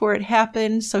month before it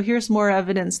happened, so here's more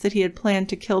evidence that he had planned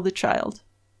to kill the child.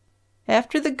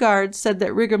 After the guard said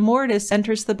that rigor mortis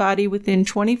enters the body within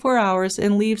 24 hours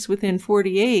and leaves within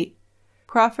 48,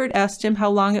 Crawford asked him how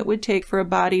long it would take for a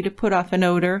body to put off an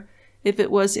odor if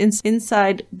it was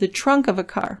inside the trunk of a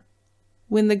car.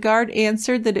 When the guard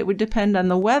answered that it would depend on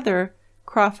the weather,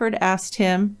 Crawford asked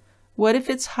him, "What if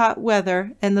it's hot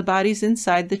weather and the body's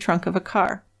inside the trunk of a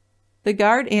car?" The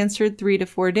guard answered 3 to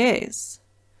 4 days.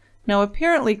 Now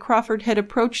apparently Crawford had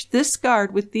approached this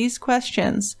guard with these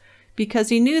questions because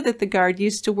he knew that the guard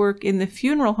used to work in the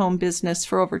funeral home business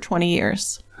for over 20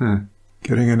 years.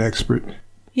 Getting an expert.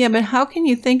 Yeah, but how can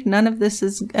you think none of this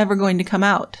is ever going to come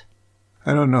out?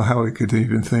 I don't know how he could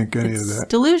even think any of that. It's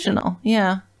delusional,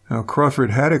 yeah. Now,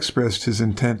 Crawford had expressed his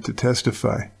intent to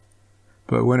testify,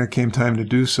 but when it came time to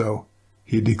do so,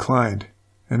 he declined.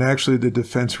 And actually, the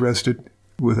defense rested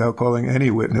without calling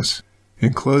any witness.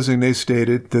 In closing, they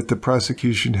stated that the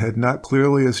prosecution had not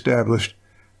clearly established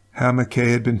how McKay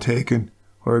had been taken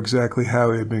or exactly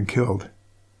how he had been killed.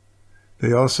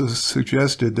 They also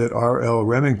suggested that R.L.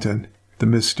 Remington, the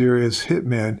mysterious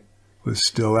hitman, was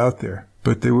still out there,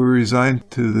 but they were resigned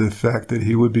to the fact that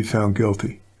he would be found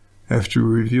guilty. After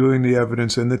reviewing the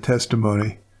evidence and the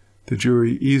testimony, the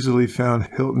jury easily found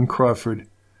Hilton Crawford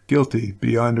guilty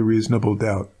beyond a reasonable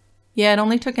doubt. Yeah, it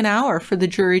only took an hour for the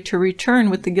jury to return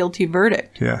with the guilty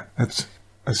verdict. Yeah, that's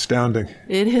astounding.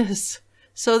 It is.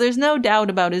 So there's no doubt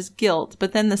about his guilt,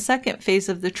 but then the second phase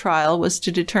of the trial was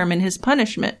to determine his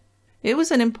punishment. It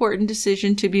was an important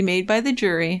decision to be made by the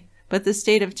jury, but the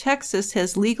state of Texas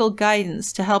has legal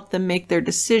guidance to help them make their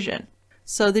decision.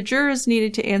 So the jurors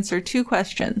needed to answer two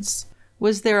questions.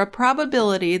 Was there a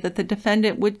probability that the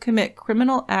defendant would commit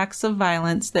criminal acts of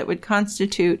violence that would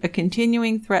constitute a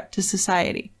continuing threat to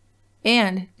society?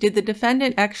 And did the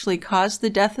defendant actually cause the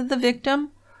death of the victim,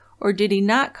 or did he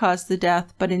not cause the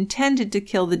death but intended to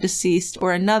kill the deceased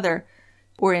or another,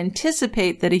 or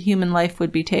anticipate that a human life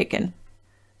would be taken?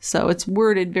 So it's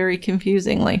worded very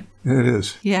confusingly. It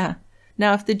is. Yeah.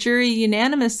 Now, if the jury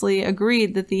unanimously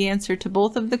agreed that the answer to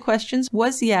both of the questions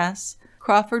was yes,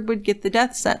 Crawford would get the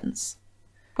death sentence.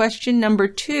 Question number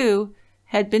 2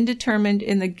 had been determined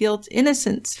in the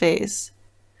guilt-innocence phase,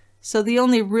 so the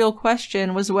only real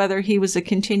question was whether he was a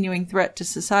continuing threat to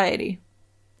society.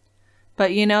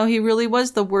 But he really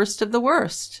was the worst of the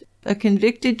worst, a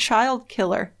convicted child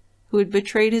killer who had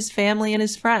betrayed his family and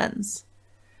his friends.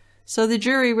 So the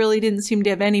jury really didn't seem to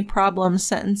have any problem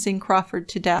sentencing Crawford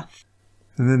to death.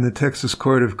 And then the Texas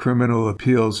Court of Criminal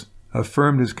Appeals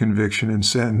affirmed his conviction and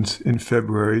sentence in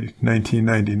February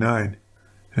 1999,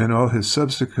 and all his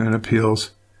subsequent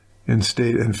appeals in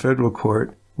state and federal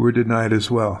court were denied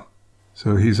as well.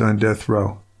 So he's on death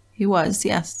row. He was,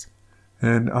 yes.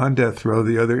 And on death row,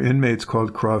 the other inmates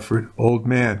called Crawford Old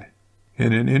Man.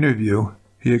 In an interview,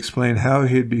 he explained how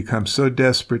he had become so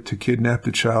desperate to kidnap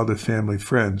the child of family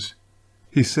friends.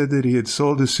 He said that he had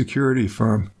sold his security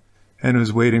firm and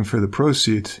was waiting for the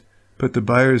proceeds, but the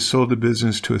buyers sold the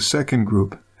business to a second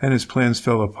group, and his plans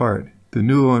fell apart. The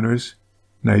new owners,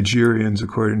 Nigerians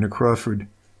according to Crawford,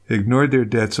 ignored their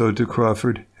debts owed to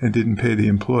Crawford and didn't pay the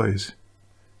employees.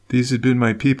 These had been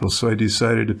my people, so I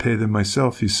decided to pay them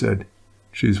myself, he said.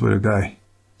 Geez, what a guy.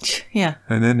 Yeah.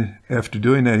 And then, after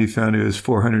doing that, he found he was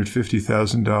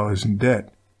 $450,000 in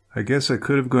debt. I guess I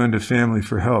could have gone to family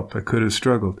for help. I could have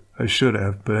struggled. I should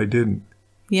have, but I didn't.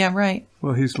 Yeah, right.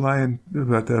 Well, he's lying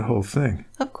about that whole thing.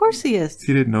 Of course he is.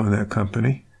 He didn't own that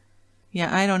company.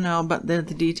 Yeah, I don't know about the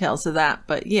details of that,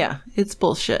 but yeah, it's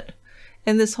bullshit.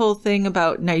 And this whole thing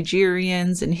about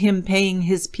Nigerians and him paying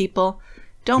his people,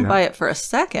 don't buy it for a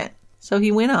second. So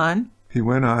he went on. He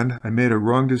went on, I made a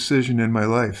wrong decision in my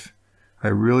life. I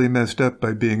really messed up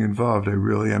by being involved. I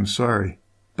really am sorry.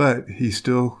 But he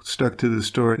still stuck to the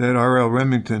story that R.L.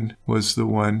 Remington was the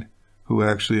one who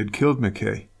actually had killed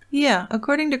McKay. Yeah,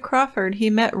 according to Crawford, he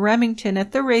met Remington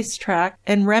at the racetrack,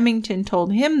 and Remington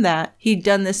told him that he'd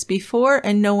done this before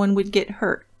and no one would get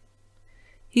hurt.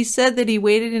 He said that he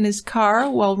waited in his car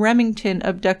while Remington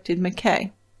abducted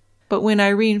McKay. But when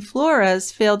Irene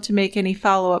Flores failed to make any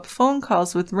follow-up phone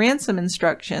calls with ransom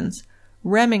instructions,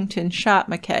 Remington shot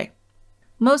McKay.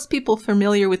 Most people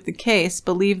familiar with the case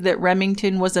believe that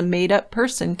Remington was a made-up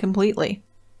person completely.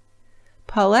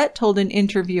 Paulette told an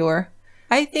interviewer,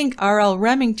 "I think R.L.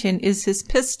 Remington is his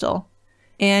pistol,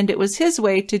 and it was his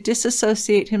way to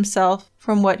disassociate himself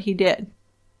from what he did."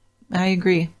 I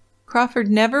agree. Crawford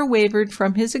never wavered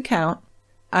from his account.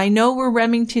 "I know where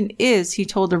Remington is," he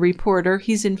told a reporter.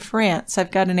 "He's in France.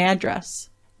 I've got an address."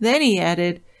 Then he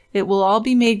added, "It will all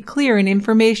be made clear in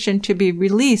information to be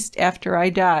released after I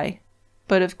die."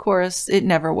 But of course, it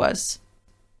never was.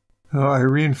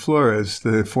 Irene Flores,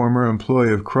 the former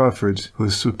employee of Crawford's,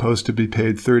 was supposed to be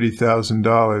paid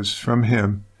 $30,000 from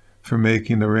him for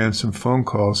making the ransom phone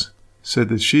calls, said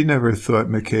that she never thought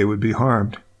McKay would be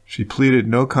harmed. She pleaded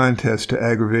no contest to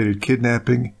aggravated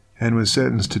kidnapping and was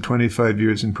sentenced to 25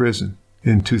 years in prison.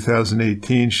 In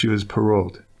 2018, she was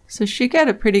paroled. So she got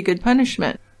a pretty good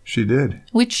punishment. She did.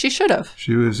 Which she should have.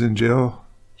 She was in jail.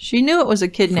 She knew it was a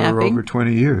kidnapping. For over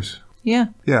 20 years. Yeah.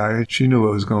 Yeah, she knew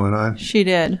what was going on. She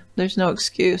did. There's no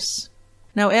excuse.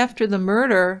 Now, after the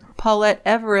murder, Paulette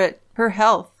Everett, her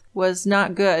health was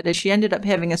not good, and she ended up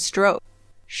having a stroke.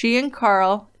 She and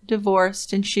Carl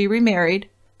divorced, and she remarried.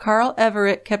 Carl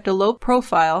Everett kept a low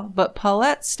profile, but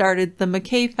Paulette started the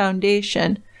McKay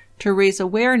Foundation to raise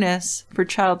awareness for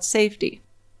child safety.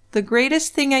 "The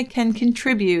greatest thing I can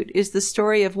contribute is the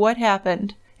story of what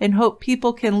happened, and hope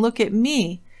people can look at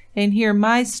me and hear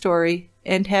my story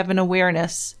and have an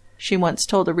awareness," she once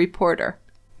told a reporter.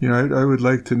 You know, I would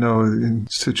like to know in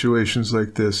situations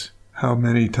like this, how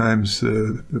many times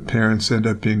the parents end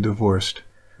up being divorced.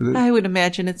 I would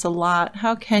imagine it's a lot.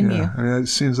 How can you? I mean, it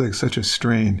seems like such a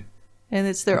strain. And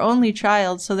it's their only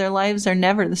child, so their lives are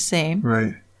never the same.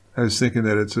 Right. I was thinking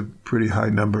that it's a pretty high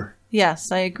number.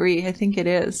 Yes, I agree. I think it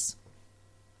is.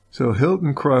 So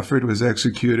Hilton Crawford was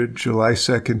executed July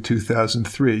 2nd,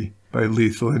 2003, by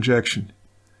lethal injection.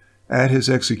 At his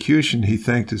execution, he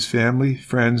thanked his family,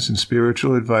 friends, and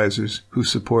spiritual advisors who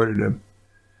supported him.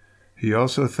 He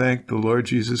also thanked the Lord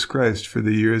Jesus Christ for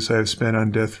the years I have spent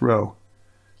on death row.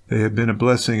 They have been a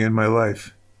blessing in my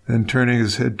life. Then turning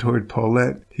his head toward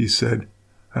Paulette, he said,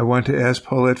 I want to ask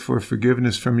Paulette for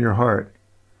forgiveness from your heart.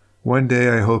 One day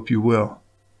I hope you will.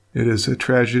 It is a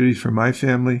tragedy for my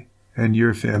family and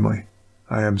your family.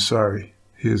 I am sorry.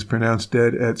 He is pronounced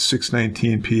dead at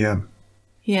 6:19 p.m.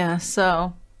 Yeah,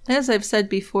 so as I've said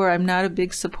before, I'm not a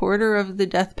big supporter of the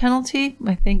death penalty.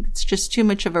 I think it's just too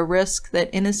much of a risk that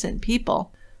innocent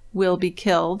people will be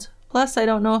killed. Plus, I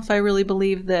don't know if I really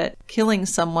believe that killing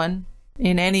someone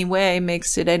in any way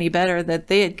makes it any better that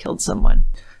they had killed someone.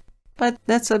 But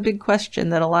that's a big question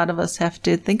that a lot of us have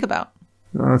to think about.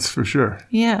 That's for sure.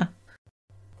 Yeah.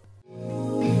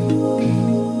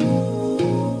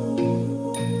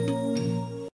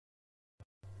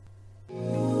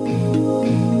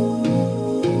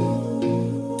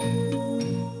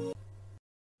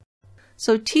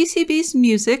 So TCB's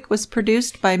music was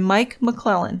produced by Mike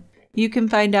McClellan. You can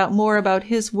find out more about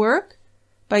his work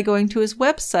by going to his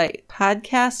website,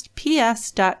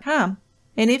 podcastps.com.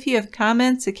 And if you have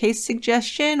comments, a case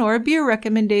suggestion, or a beer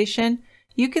recommendation,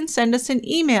 you can send us an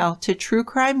email to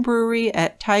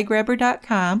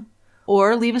truecrimebrewery@tiegrabber.com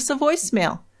or leave us a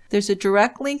voicemail. There's a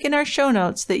direct link in our show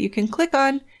notes that you can click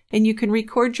on, and you can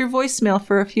record your voicemail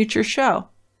for a future show.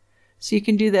 So you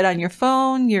can do that on your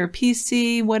phone, your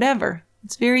PC, whatever.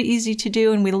 It's very easy to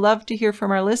do, and we love to hear from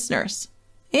our listeners.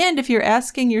 And if you're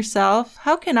asking yourself,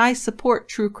 how can I support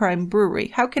True Crime Brewery?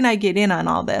 How can I get in on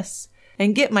all this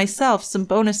and get myself some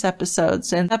bonus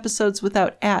episodes and episodes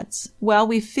without ads? Well,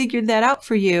 we figured that out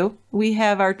for you. We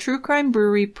have our True Crime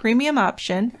Brewery premium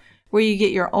option where you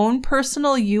get your own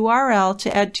personal URL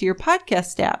to add to your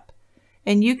podcast app.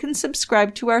 And you can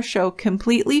subscribe to our show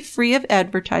completely free of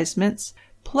advertisements,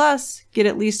 plus get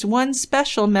at least one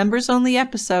special members-only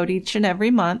episode each and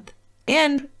every month.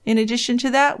 And in addition to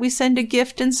that, we send a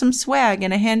gift and some swag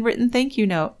and a handwritten thank you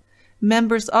note.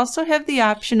 Members also have the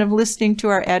option of listening to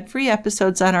our ad-free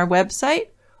episodes on our website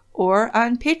or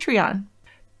on Patreon.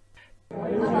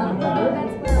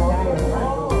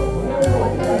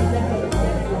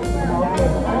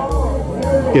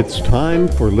 It's time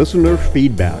for listener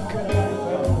feedback.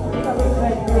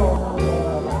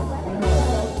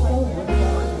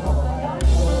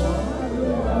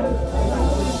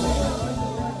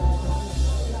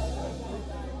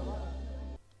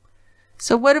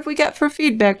 So what have we got for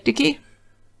feedback, Dickie?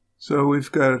 So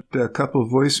we've got a couple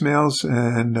voicemails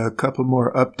and a couple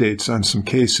more updates on some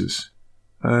cases.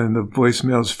 And the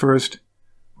voicemails first,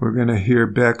 we're going to hear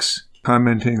Bex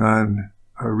commenting on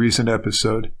a recent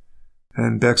episode.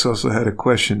 And Bex also had a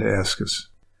question to ask us.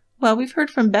 Well, we've heard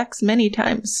from Bex many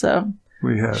times, so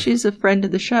We have. she's a friend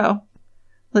of the show.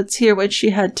 Let's hear what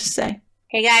she had to say.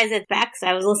 Hey guys, it's Bex.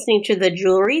 I was listening to the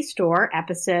jewelry store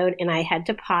episode and I had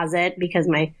to pause it because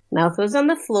my mouth was on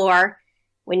the floor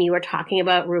when you were talking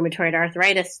about rheumatoid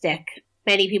arthritis stick.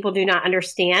 Many people do not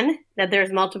understand that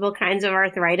there's multiple kinds of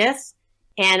arthritis,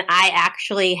 and I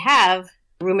actually have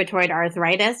rheumatoid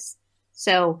arthritis.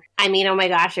 So, I mean, oh my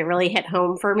gosh, it really hit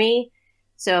home for me.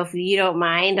 So if you don't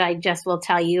mind, I just will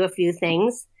tell you a few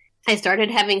things. I started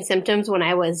having symptoms when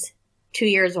I was 2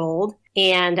 years old.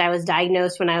 And I was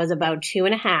diagnosed when I was about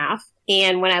 2.5.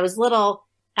 And when I was little,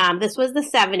 this was the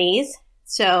 70s.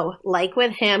 So like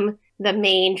with him, the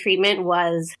main treatment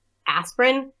was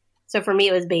aspirin. So for me,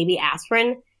 it was baby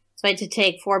aspirin. So I had to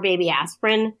take 4 baby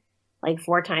aspirin, like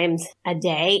 4 times a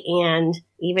day and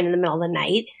even in the middle of the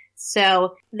night.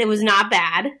 So it was not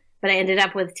bad, but I ended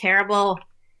up with terrible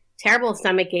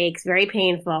stomach aches, very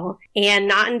painful. And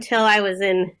not until I was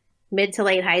in mid to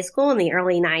late high school in the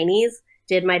early 90s,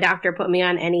 did my doctor put me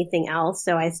on anything else.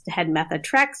 So I had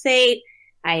methotrexate,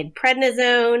 I had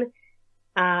prednisone.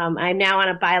 I'm now on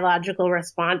a biological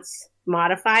response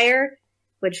modifier,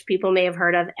 which people may have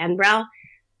heard of, Enbrel,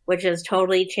 which has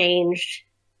totally changed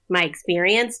my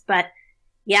experience. But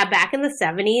yeah, back in the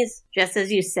 70s, just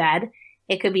as you said,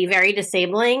 it could be very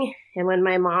disabling. And when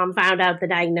my mom found out the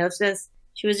diagnosis,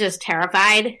 she was just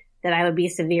terrified that I would be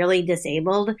severely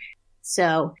disabled.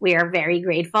 So we are very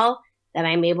grateful that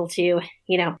I'm able to,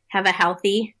 have a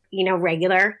healthy,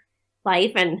 regular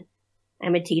life, and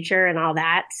I'm a teacher and all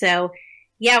that. So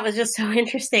yeah, it was just so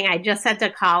interesting. I just had to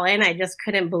call in. I just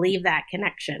couldn't believe that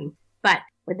connection. But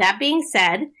with that being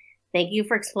said, thank you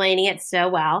for explaining it so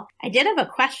well. I did have a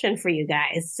question for you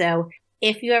guys. So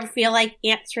if you ever feel like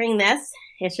answering this,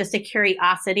 it's just a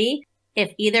curiosity.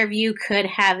 If either of you could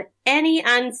have any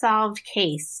unsolved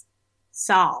case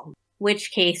solved,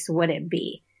 which case would it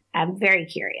be? I'm very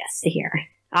curious to hear.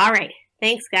 All right.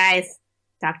 Thanks, guys.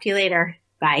 Talk to you later.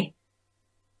 Bye.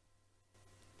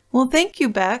 Well, thank you,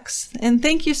 Bex. And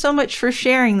thank you so much for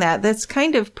sharing that. That's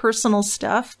kind of personal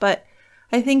stuff, but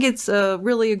I think it's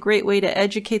really a great way to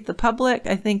educate the public.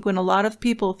 I think when a lot of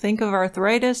people think of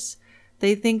arthritis,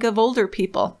 they think of older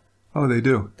people. Oh, they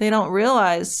do. They don't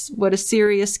realize what a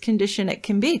serious condition it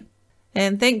can be.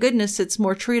 And thank goodness it's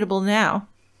more treatable now.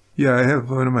 Yeah, I have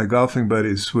one of my golfing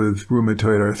buddies with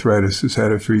rheumatoid arthritis who's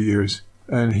had it for years.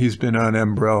 And he's been on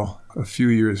Enbrel a few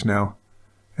years now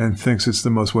and thinks it's the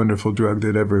most wonderful drug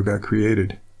that ever got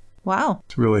created. Wow.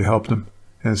 It's really helped him.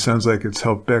 And it sounds like it's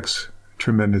helped Bex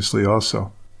tremendously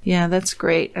also. Yeah, that's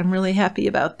great. I'm really happy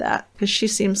about that because she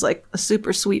seems like a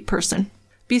super sweet person.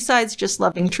 Besides just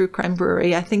loving True Crime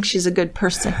Brewery, I think she's a good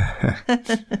person.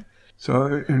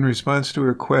 So in response to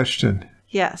her question,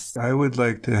 yes, I would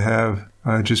like to have,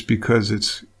 just because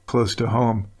it's close to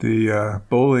home, the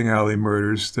bowling alley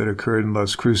murders that occurred in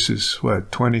Las Cruces,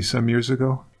 20-some years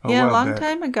ago? Yeah, a long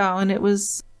time ago, and it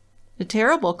was a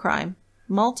terrible crime.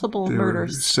 Multiple there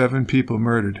murders. Were 7 people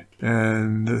murdered,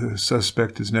 and the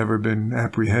suspect has never been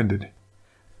apprehended.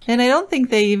 And I don't think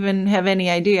they even have any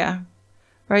idea,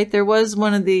 right? There was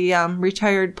one of the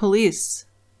retired police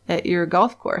at your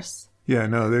golf course. Yeah,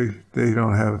 no, they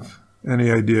don't have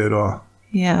any idea at all.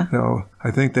 Yeah. No, I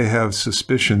think they have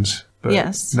suspicions, but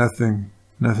yes, nothing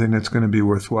that's going to be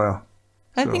worthwhile.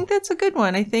 I think that's a good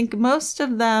one. I think most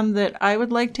of them that I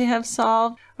would like to have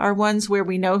solved are ones where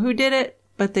we know who did it,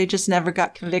 but they just never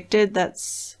got convicted.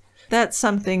 That's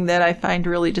something that I find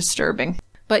really disturbing.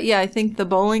 But yeah, I think the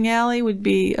bowling alley would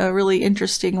be a really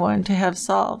interesting one to have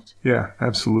solved. Yeah,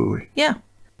 absolutely. Yeah.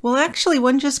 Well, actually,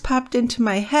 one just popped into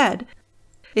my head.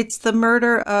 It's the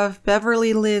murder of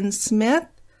Beverly Lynn Smith,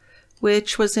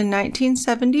 which was in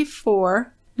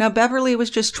 1974. Now, Beverly was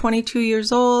just 22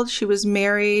 years old. She was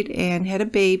married and had a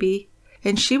baby.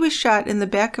 And she was shot in the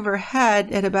back of her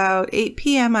head at about 8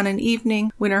 p.m. on an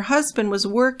evening when her husband was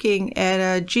working at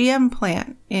a GM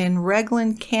plant in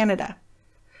Raglan, Canada.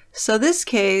 So this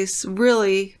case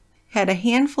really had a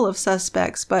handful of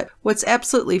suspects, but what's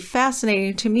absolutely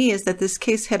fascinating to me is that this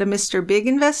case had a Mr. Big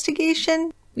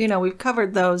investigation. You know, we've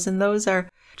covered those, and those are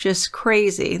just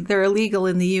crazy. They're illegal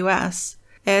in the U.S.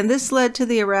 And this led to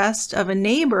the arrest of a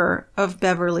neighbor of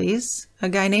Beverly's, a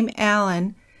guy named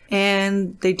Alan,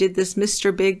 and they did this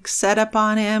Mr. Big setup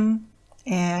on him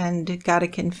and got a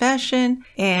confession,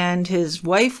 and his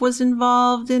wife was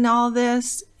involved in all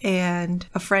this, and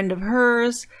a friend of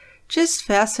hers. Just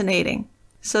fascinating.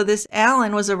 So this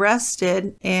Alan was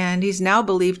arrested, and he's now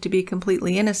believed to be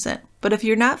completely innocent. But if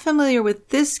you're not familiar with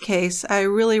this case, I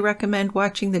really recommend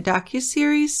watching the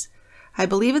docuseries. I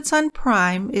believe it's on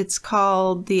Prime. It's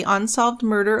called The Unsolved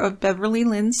Murder of Beverly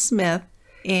Lynn Smith,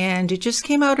 and it just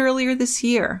came out earlier this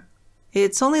year.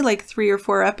 It's only like 3 or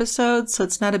 4 episodes, so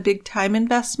it's not a big time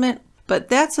investment, but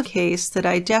that's a case that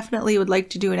I definitely would like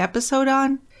to do an episode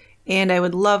on, and I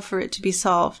would love for it to be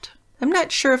solved. I'm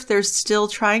not sure if they're still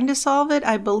trying to solve it.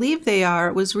 I believe they are.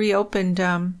 It was reopened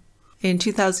in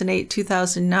 2008,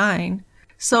 2009.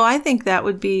 So I think that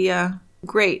would be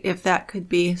great if that could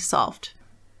be solved.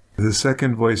 The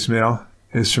second voicemail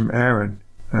is from Aaron,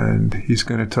 and he's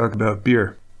going to talk about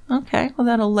beer. Okay, well,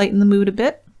 that'll lighten the mood a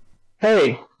bit.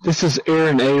 Hey, this is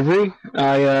Aaron Avery.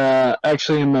 I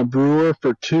actually am a brewer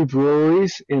for 2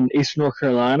 breweries in Eastern North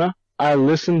Carolina. I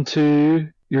listen to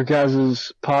your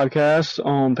guys' podcast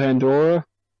on Pandora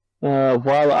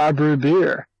while I brew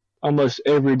beer almost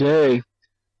every day.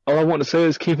 All I want to say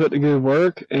is keep up the good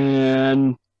work,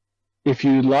 and if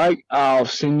you'd like, I'll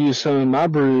send you some of my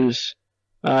brews.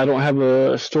 I don't have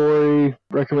a story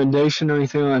recommendation or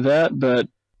anything like that, but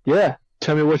yeah,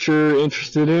 tell me what you're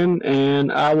interested in,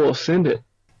 and I will send it.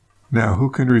 Now, who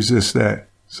can resist that?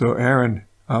 So, Aaron,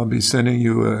 I'll be sending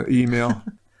you an email.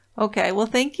 Okay, well,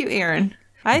 thank you, Aaron.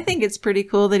 I think it's pretty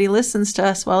cool that he listens to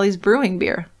us while he's brewing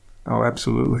beer. Oh,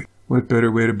 absolutely. What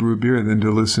better way to brew beer than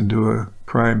to listen to a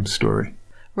crime story?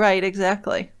 Right,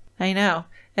 exactly. I know.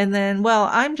 And then, well,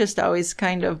 I'm just always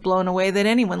kind of blown away that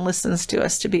anyone listens to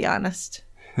us, to be honest.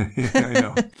 Yeah, I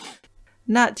know.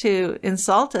 Not to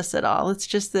insult us at all. It's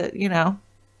just that, you know,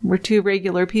 we're 2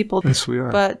 regular people. Yes, we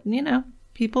are. But, you know,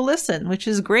 people listen, which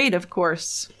is great, of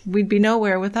course. We'd be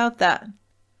nowhere without that.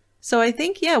 So I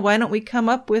think, yeah, why don't we come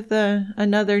up with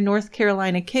another North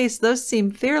Carolina case? Those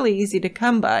seem fairly easy to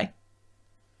come by.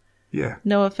 Yeah.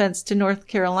 No offense to North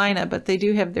Carolina, but they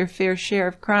do have their fair share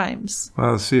of crimes.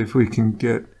 Well, I'll see if we can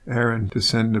get Aaron to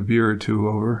send a beer or 2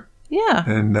 over. Yeah.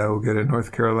 And we'll get a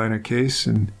North Carolina case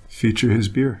and feature his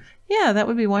beer. Yeah, that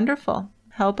would be wonderful.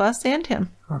 Help us and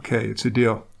him. Okay, it's a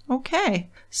deal. Okay.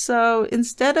 So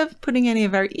instead of putting any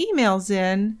of our emails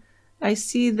in, I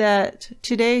see that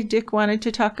today Dick wanted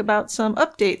to talk about some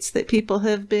updates that people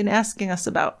have been asking us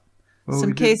about. Well,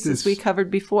 Some cases we covered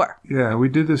before. Yeah, we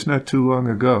did this not too long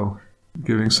ago,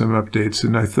 giving some updates,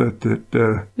 and I thought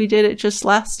that... we did it just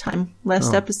last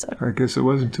episode. I guess it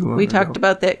wasn't too long We ago. talked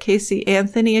about that Casey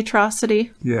Anthony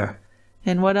atrocity. Yeah.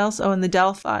 And what else? Oh, and the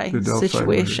Delphi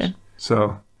situation. Murders.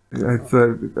 So I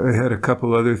thought I had a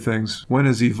couple other things. One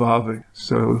is evolving,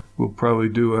 so we'll probably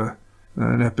do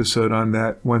an episode on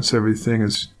that once everything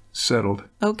is settled.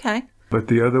 Okay. But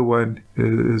the other one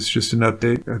is just an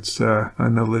update. It's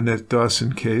on the Lynette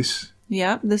Dawson case.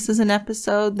 Yeah, this is an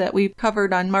episode that we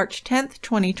covered on March 10th,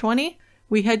 2020.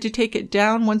 We had to take it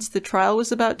down once the trial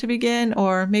was about to begin,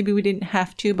 or maybe we didn't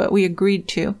have to, but we agreed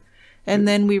to. And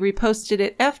then we reposted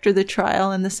it after the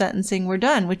trial and the sentencing were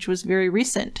done, which was very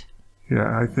recent.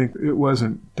 Yeah, I think it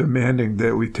wasn't demanding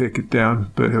that we take it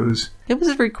down, but it was... It was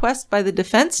a request by the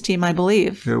defense team, I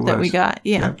believe, that we got.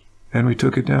 Yeah. And we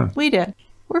took it down. We did.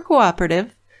 We're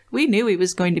cooperative. We knew he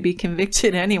was going to be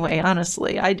convicted anyway,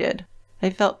 honestly. I did. I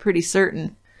felt pretty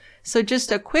certain. So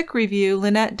just a quick review,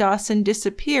 Lynette Dawson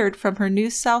disappeared from her New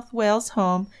South Wales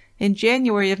home in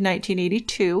January of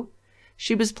 1982.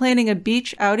 She was planning a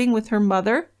beach outing with her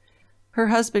mother. Her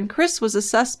husband Chris was a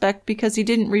suspect because he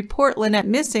didn't report Lynette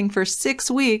missing for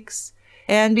 6 weeks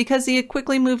and because he had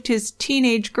quickly moved his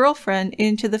teenage girlfriend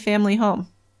into the family home.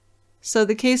 So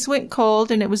the case went cold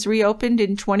and it was reopened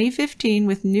in 2015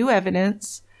 with new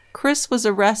evidence. Chris was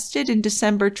arrested in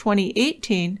December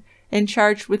 2018 and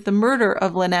charged with the murder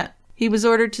of Lynette. He was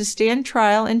ordered to stand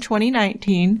trial in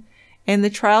 2019, and the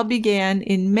trial began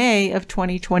in May of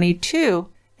 2022.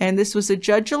 And this was a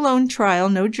judge-alone trial,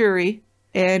 no jury,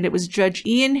 and it was Judge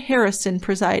Ian Harrison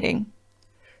presiding.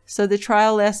 So the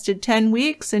trial lasted 10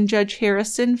 weeks, and Judge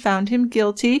Harrison found him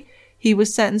guilty. He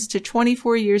was sentenced to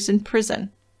 24 years in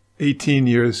prison. 18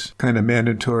 years, kind of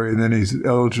mandatory, and then he's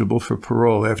eligible for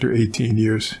parole after 18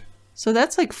 years. So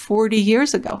that's like 40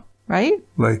 years ago, right?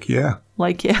 Yeah.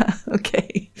 Yeah,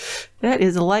 okay. That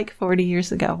is like 40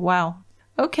 years ago. Wow.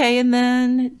 Okay, and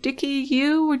then, Dickie,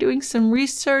 you were doing some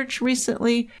research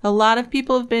recently. A lot of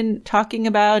people have been talking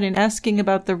about and asking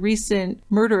about the recent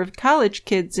murder of college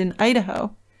kids in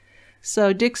Idaho.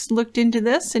 So Dick's looked into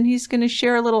this, and he's going to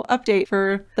share a little update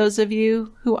for those of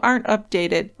you who aren't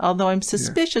updated, although I'm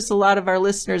suspicious a lot of our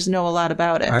listeners know a lot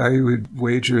about it. I would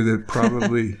wager that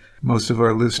probably most of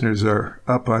our listeners are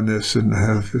up on this and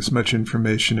have as much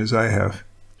information as I have.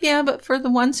 Yeah, but for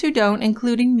the ones who don't,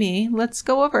 including me, let's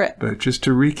go over it. But just to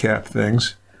recap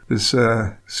things, this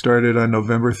started on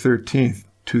November 13th,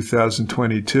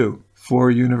 2022. 4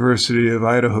 University of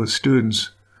Idaho students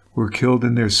were killed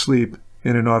in their sleep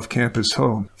in an off-campus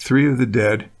home. 3 of the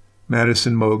dead,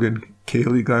 Madison Mogan,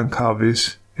 Kaylee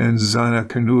Goncalves, and Zana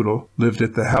Kanoodle, lived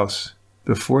at the house.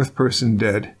 The 4th person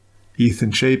dead,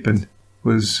 Ethan Chapin,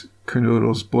 was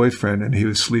Kanoodle's boyfriend, and he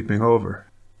was sleeping over.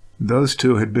 Those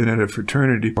 2 had been at a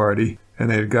fraternity party, and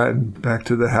they had gotten back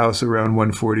to the house around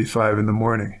 1:45 in the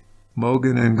morning.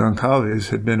 Mogan and Goncalves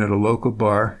had been at a local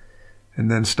bar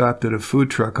and then stopped at a food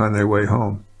truck on their way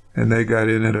home, and they got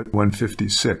in at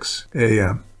 1:56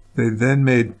 a.m. They then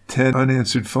made 10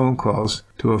 unanswered phone calls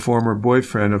to a former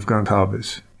boyfriend of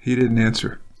Goncalves. He didn't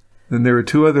answer. Then there were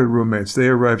 2 other roommates. They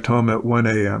arrived home at 1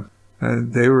 a.m.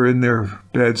 And they were in their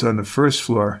beds on the first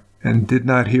floor and did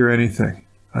not hear anything.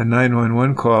 A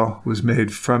 911 call was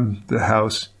made from the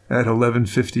house at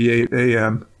 11:58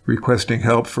 a.m. requesting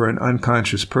help for an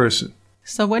unconscious person.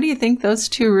 So what do you think those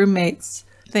 2 roommates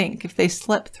think if they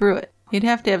slept through it? You'd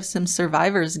have to have some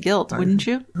survivor's guilt, wouldn't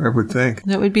you? I would think.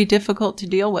 That would be difficult to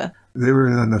deal with. They were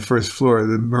on the first floor.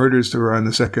 The murders were on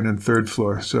the second and third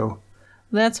floor, so...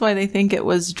 That's why they think it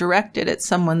was directed at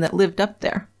someone that lived up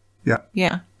there. Yeah.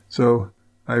 Yeah. So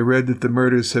I read that the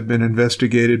murders have been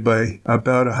investigated by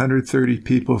about 130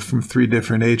 people from 3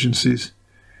 different agencies,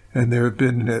 and there have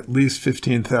been at least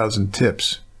 15,000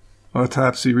 tips.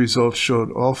 Autopsy results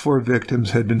showed all 4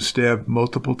 victims had been stabbed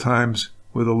multiple times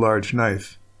with a large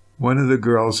knife. One of the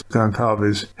girls,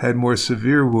 Goncalves, had more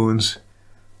severe wounds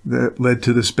that led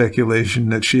to the speculation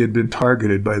that she had been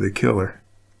targeted by the killer.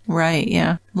 Right,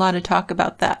 yeah. A lot of talk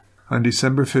about that. On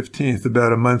December 15th,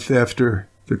 about a month after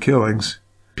the killings,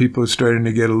 people are starting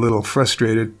to get a little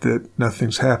frustrated that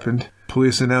nothing's happened.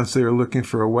 Police announced they were looking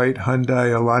for a white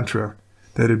Hyundai Elantra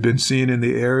that had been seen in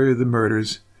the area of the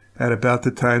murders at about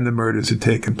the time the murders had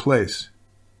taken place.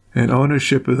 And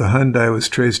ownership of the Hyundai was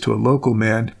traced to a local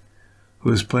man who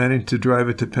was planning to drive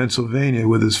it to Pennsylvania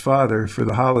with his father for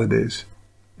the holidays.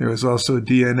 There was also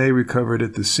DNA recovered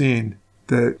at the scene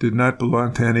that did not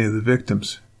belong to any of the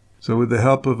victims. So with the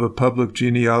help of a public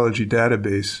genealogy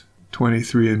database,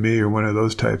 23andMe or one of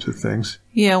those types of things.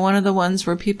 Yeah, one of the ones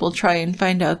where people try and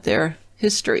find out their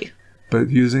history. But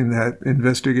using that,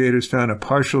 investigators found a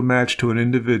partial match to an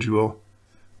individual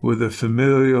with a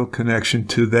familial connection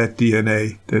to that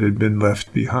DNA that had been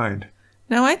left behind.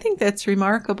 Now, I think that's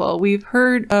remarkable. We've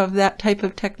heard of that type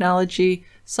of technology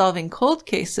solving cold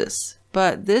cases,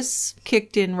 but this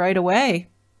kicked in right away,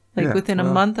 within a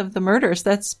month of the murders.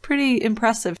 That's pretty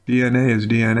impressive. DNA is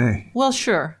DNA. Well,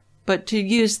 sure, but to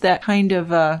use that kind of...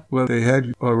 Well, they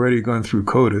had already gone through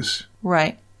CODIS.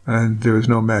 Right. And there was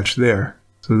no match there.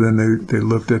 So then they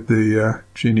looked at the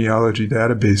genealogy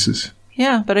databases.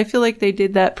 Yeah, but I feel like they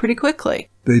did that pretty quickly.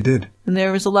 They did. And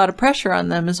there was a lot of pressure on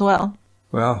them as well.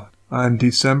 Well, on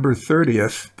December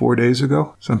 30th, 4 days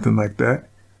ago, something like that.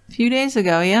 A few days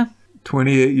ago, yeah.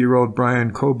 28-year-old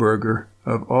Brian Koberger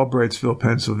of Albrightsville,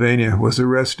 Pennsylvania, was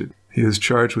arrested. He is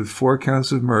charged with 4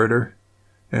 counts of murder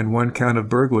and 1 count of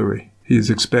burglary. He is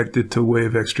expected to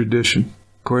waive extradition.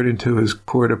 According to his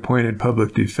court-appointed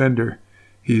public defender,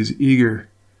 he is eager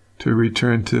to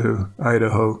return to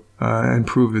Idaho and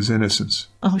prove his innocence.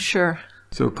 Oh, sure.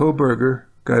 So Koberger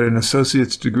got an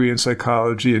associate's degree in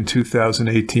psychology in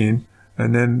 2018,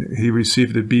 and then he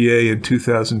received a BA in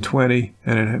 2020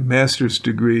 and a master's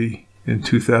degree in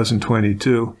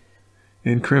 2022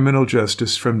 in criminal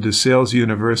justice from DeSales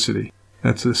University.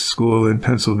 That's a school in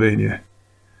Pennsylvania.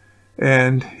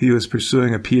 And he was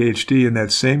pursuing a PhD in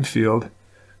that same field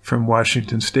from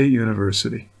Washington State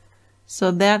University. So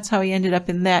that's how he ended up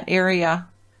in that area,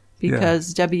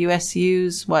 because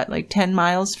WSU's, 10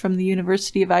 miles from the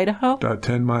University of Idaho? About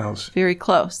 10 miles. Very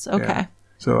close. Okay. Yeah.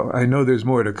 So I know there's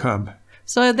more to come.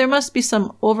 So there must be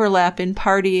some overlap in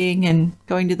partying and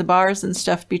going to the bars and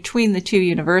stuff between the two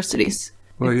universities.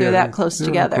 Well, if they're that close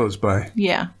together. Close by.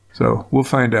 Yeah. So we'll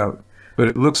find out. But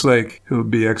it looks like he'll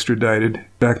be extradited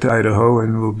back to Idaho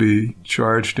and will be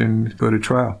charged and go to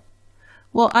trial.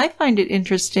 Well, I find it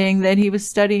interesting that he was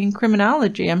studying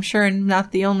criminology. I'm sure I'm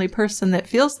not the only person that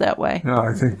feels that way. No,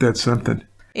 I think that's something.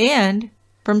 And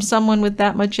from someone with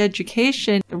that much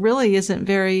education, it really isn't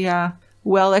very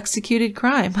well-executed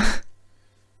crime.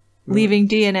 Leaving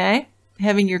DNA,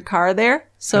 having your car there.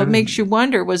 So it makes you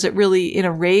wonder, was it really in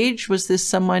a rage? Was this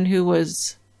someone who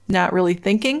was not really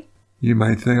thinking? You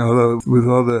might think, although with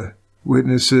all the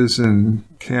witnesses and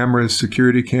cameras,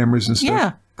 security cameras and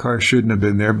stuff, car shouldn't have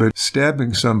been there. But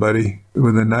stabbing somebody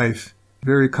with a knife,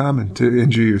 very common to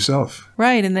injure yourself.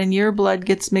 Right, and then your blood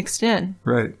gets mixed in.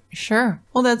 Right. Sure.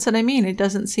 Well, that's what I mean. It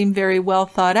doesn't seem very well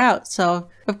thought out. So,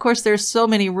 of course, there's so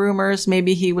many rumors.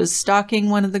 Maybe he was stalking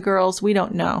one of the girls. We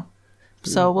don't know.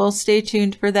 So we'll stay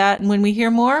tuned for that. And when we hear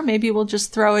more, maybe we'll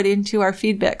just throw it into our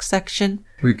feedback section.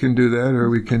 We can do that, or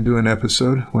we can do an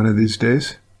episode one of these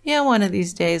days. Yeah, one of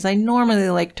these days. I normally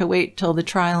like to wait till the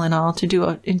trial and all to do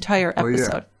an entire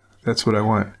episode. Oh, yeah. That's what I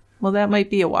want. Well, that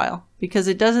might be a while, because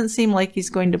it doesn't seem like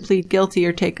he's going to plead guilty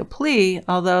or take a plea,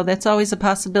 although that's always a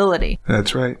possibility.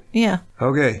 That's right. Yeah.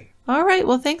 Okay. All right.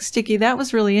 Well, thanks, Sticky. That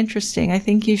was really interesting. I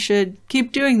think you should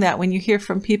keep doing that when you hear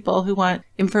from people who want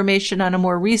information on a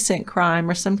more recent crime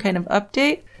or some kind of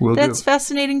update. That's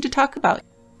fascinating to talk about.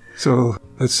 So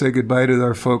let's say goodbye to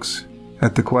our folks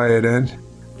at the quiet end.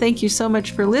 Thank you so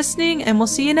much for listening, and we'll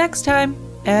see you next time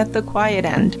at the quiet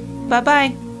end.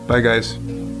 Bye-bye. Bye,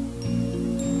 guys.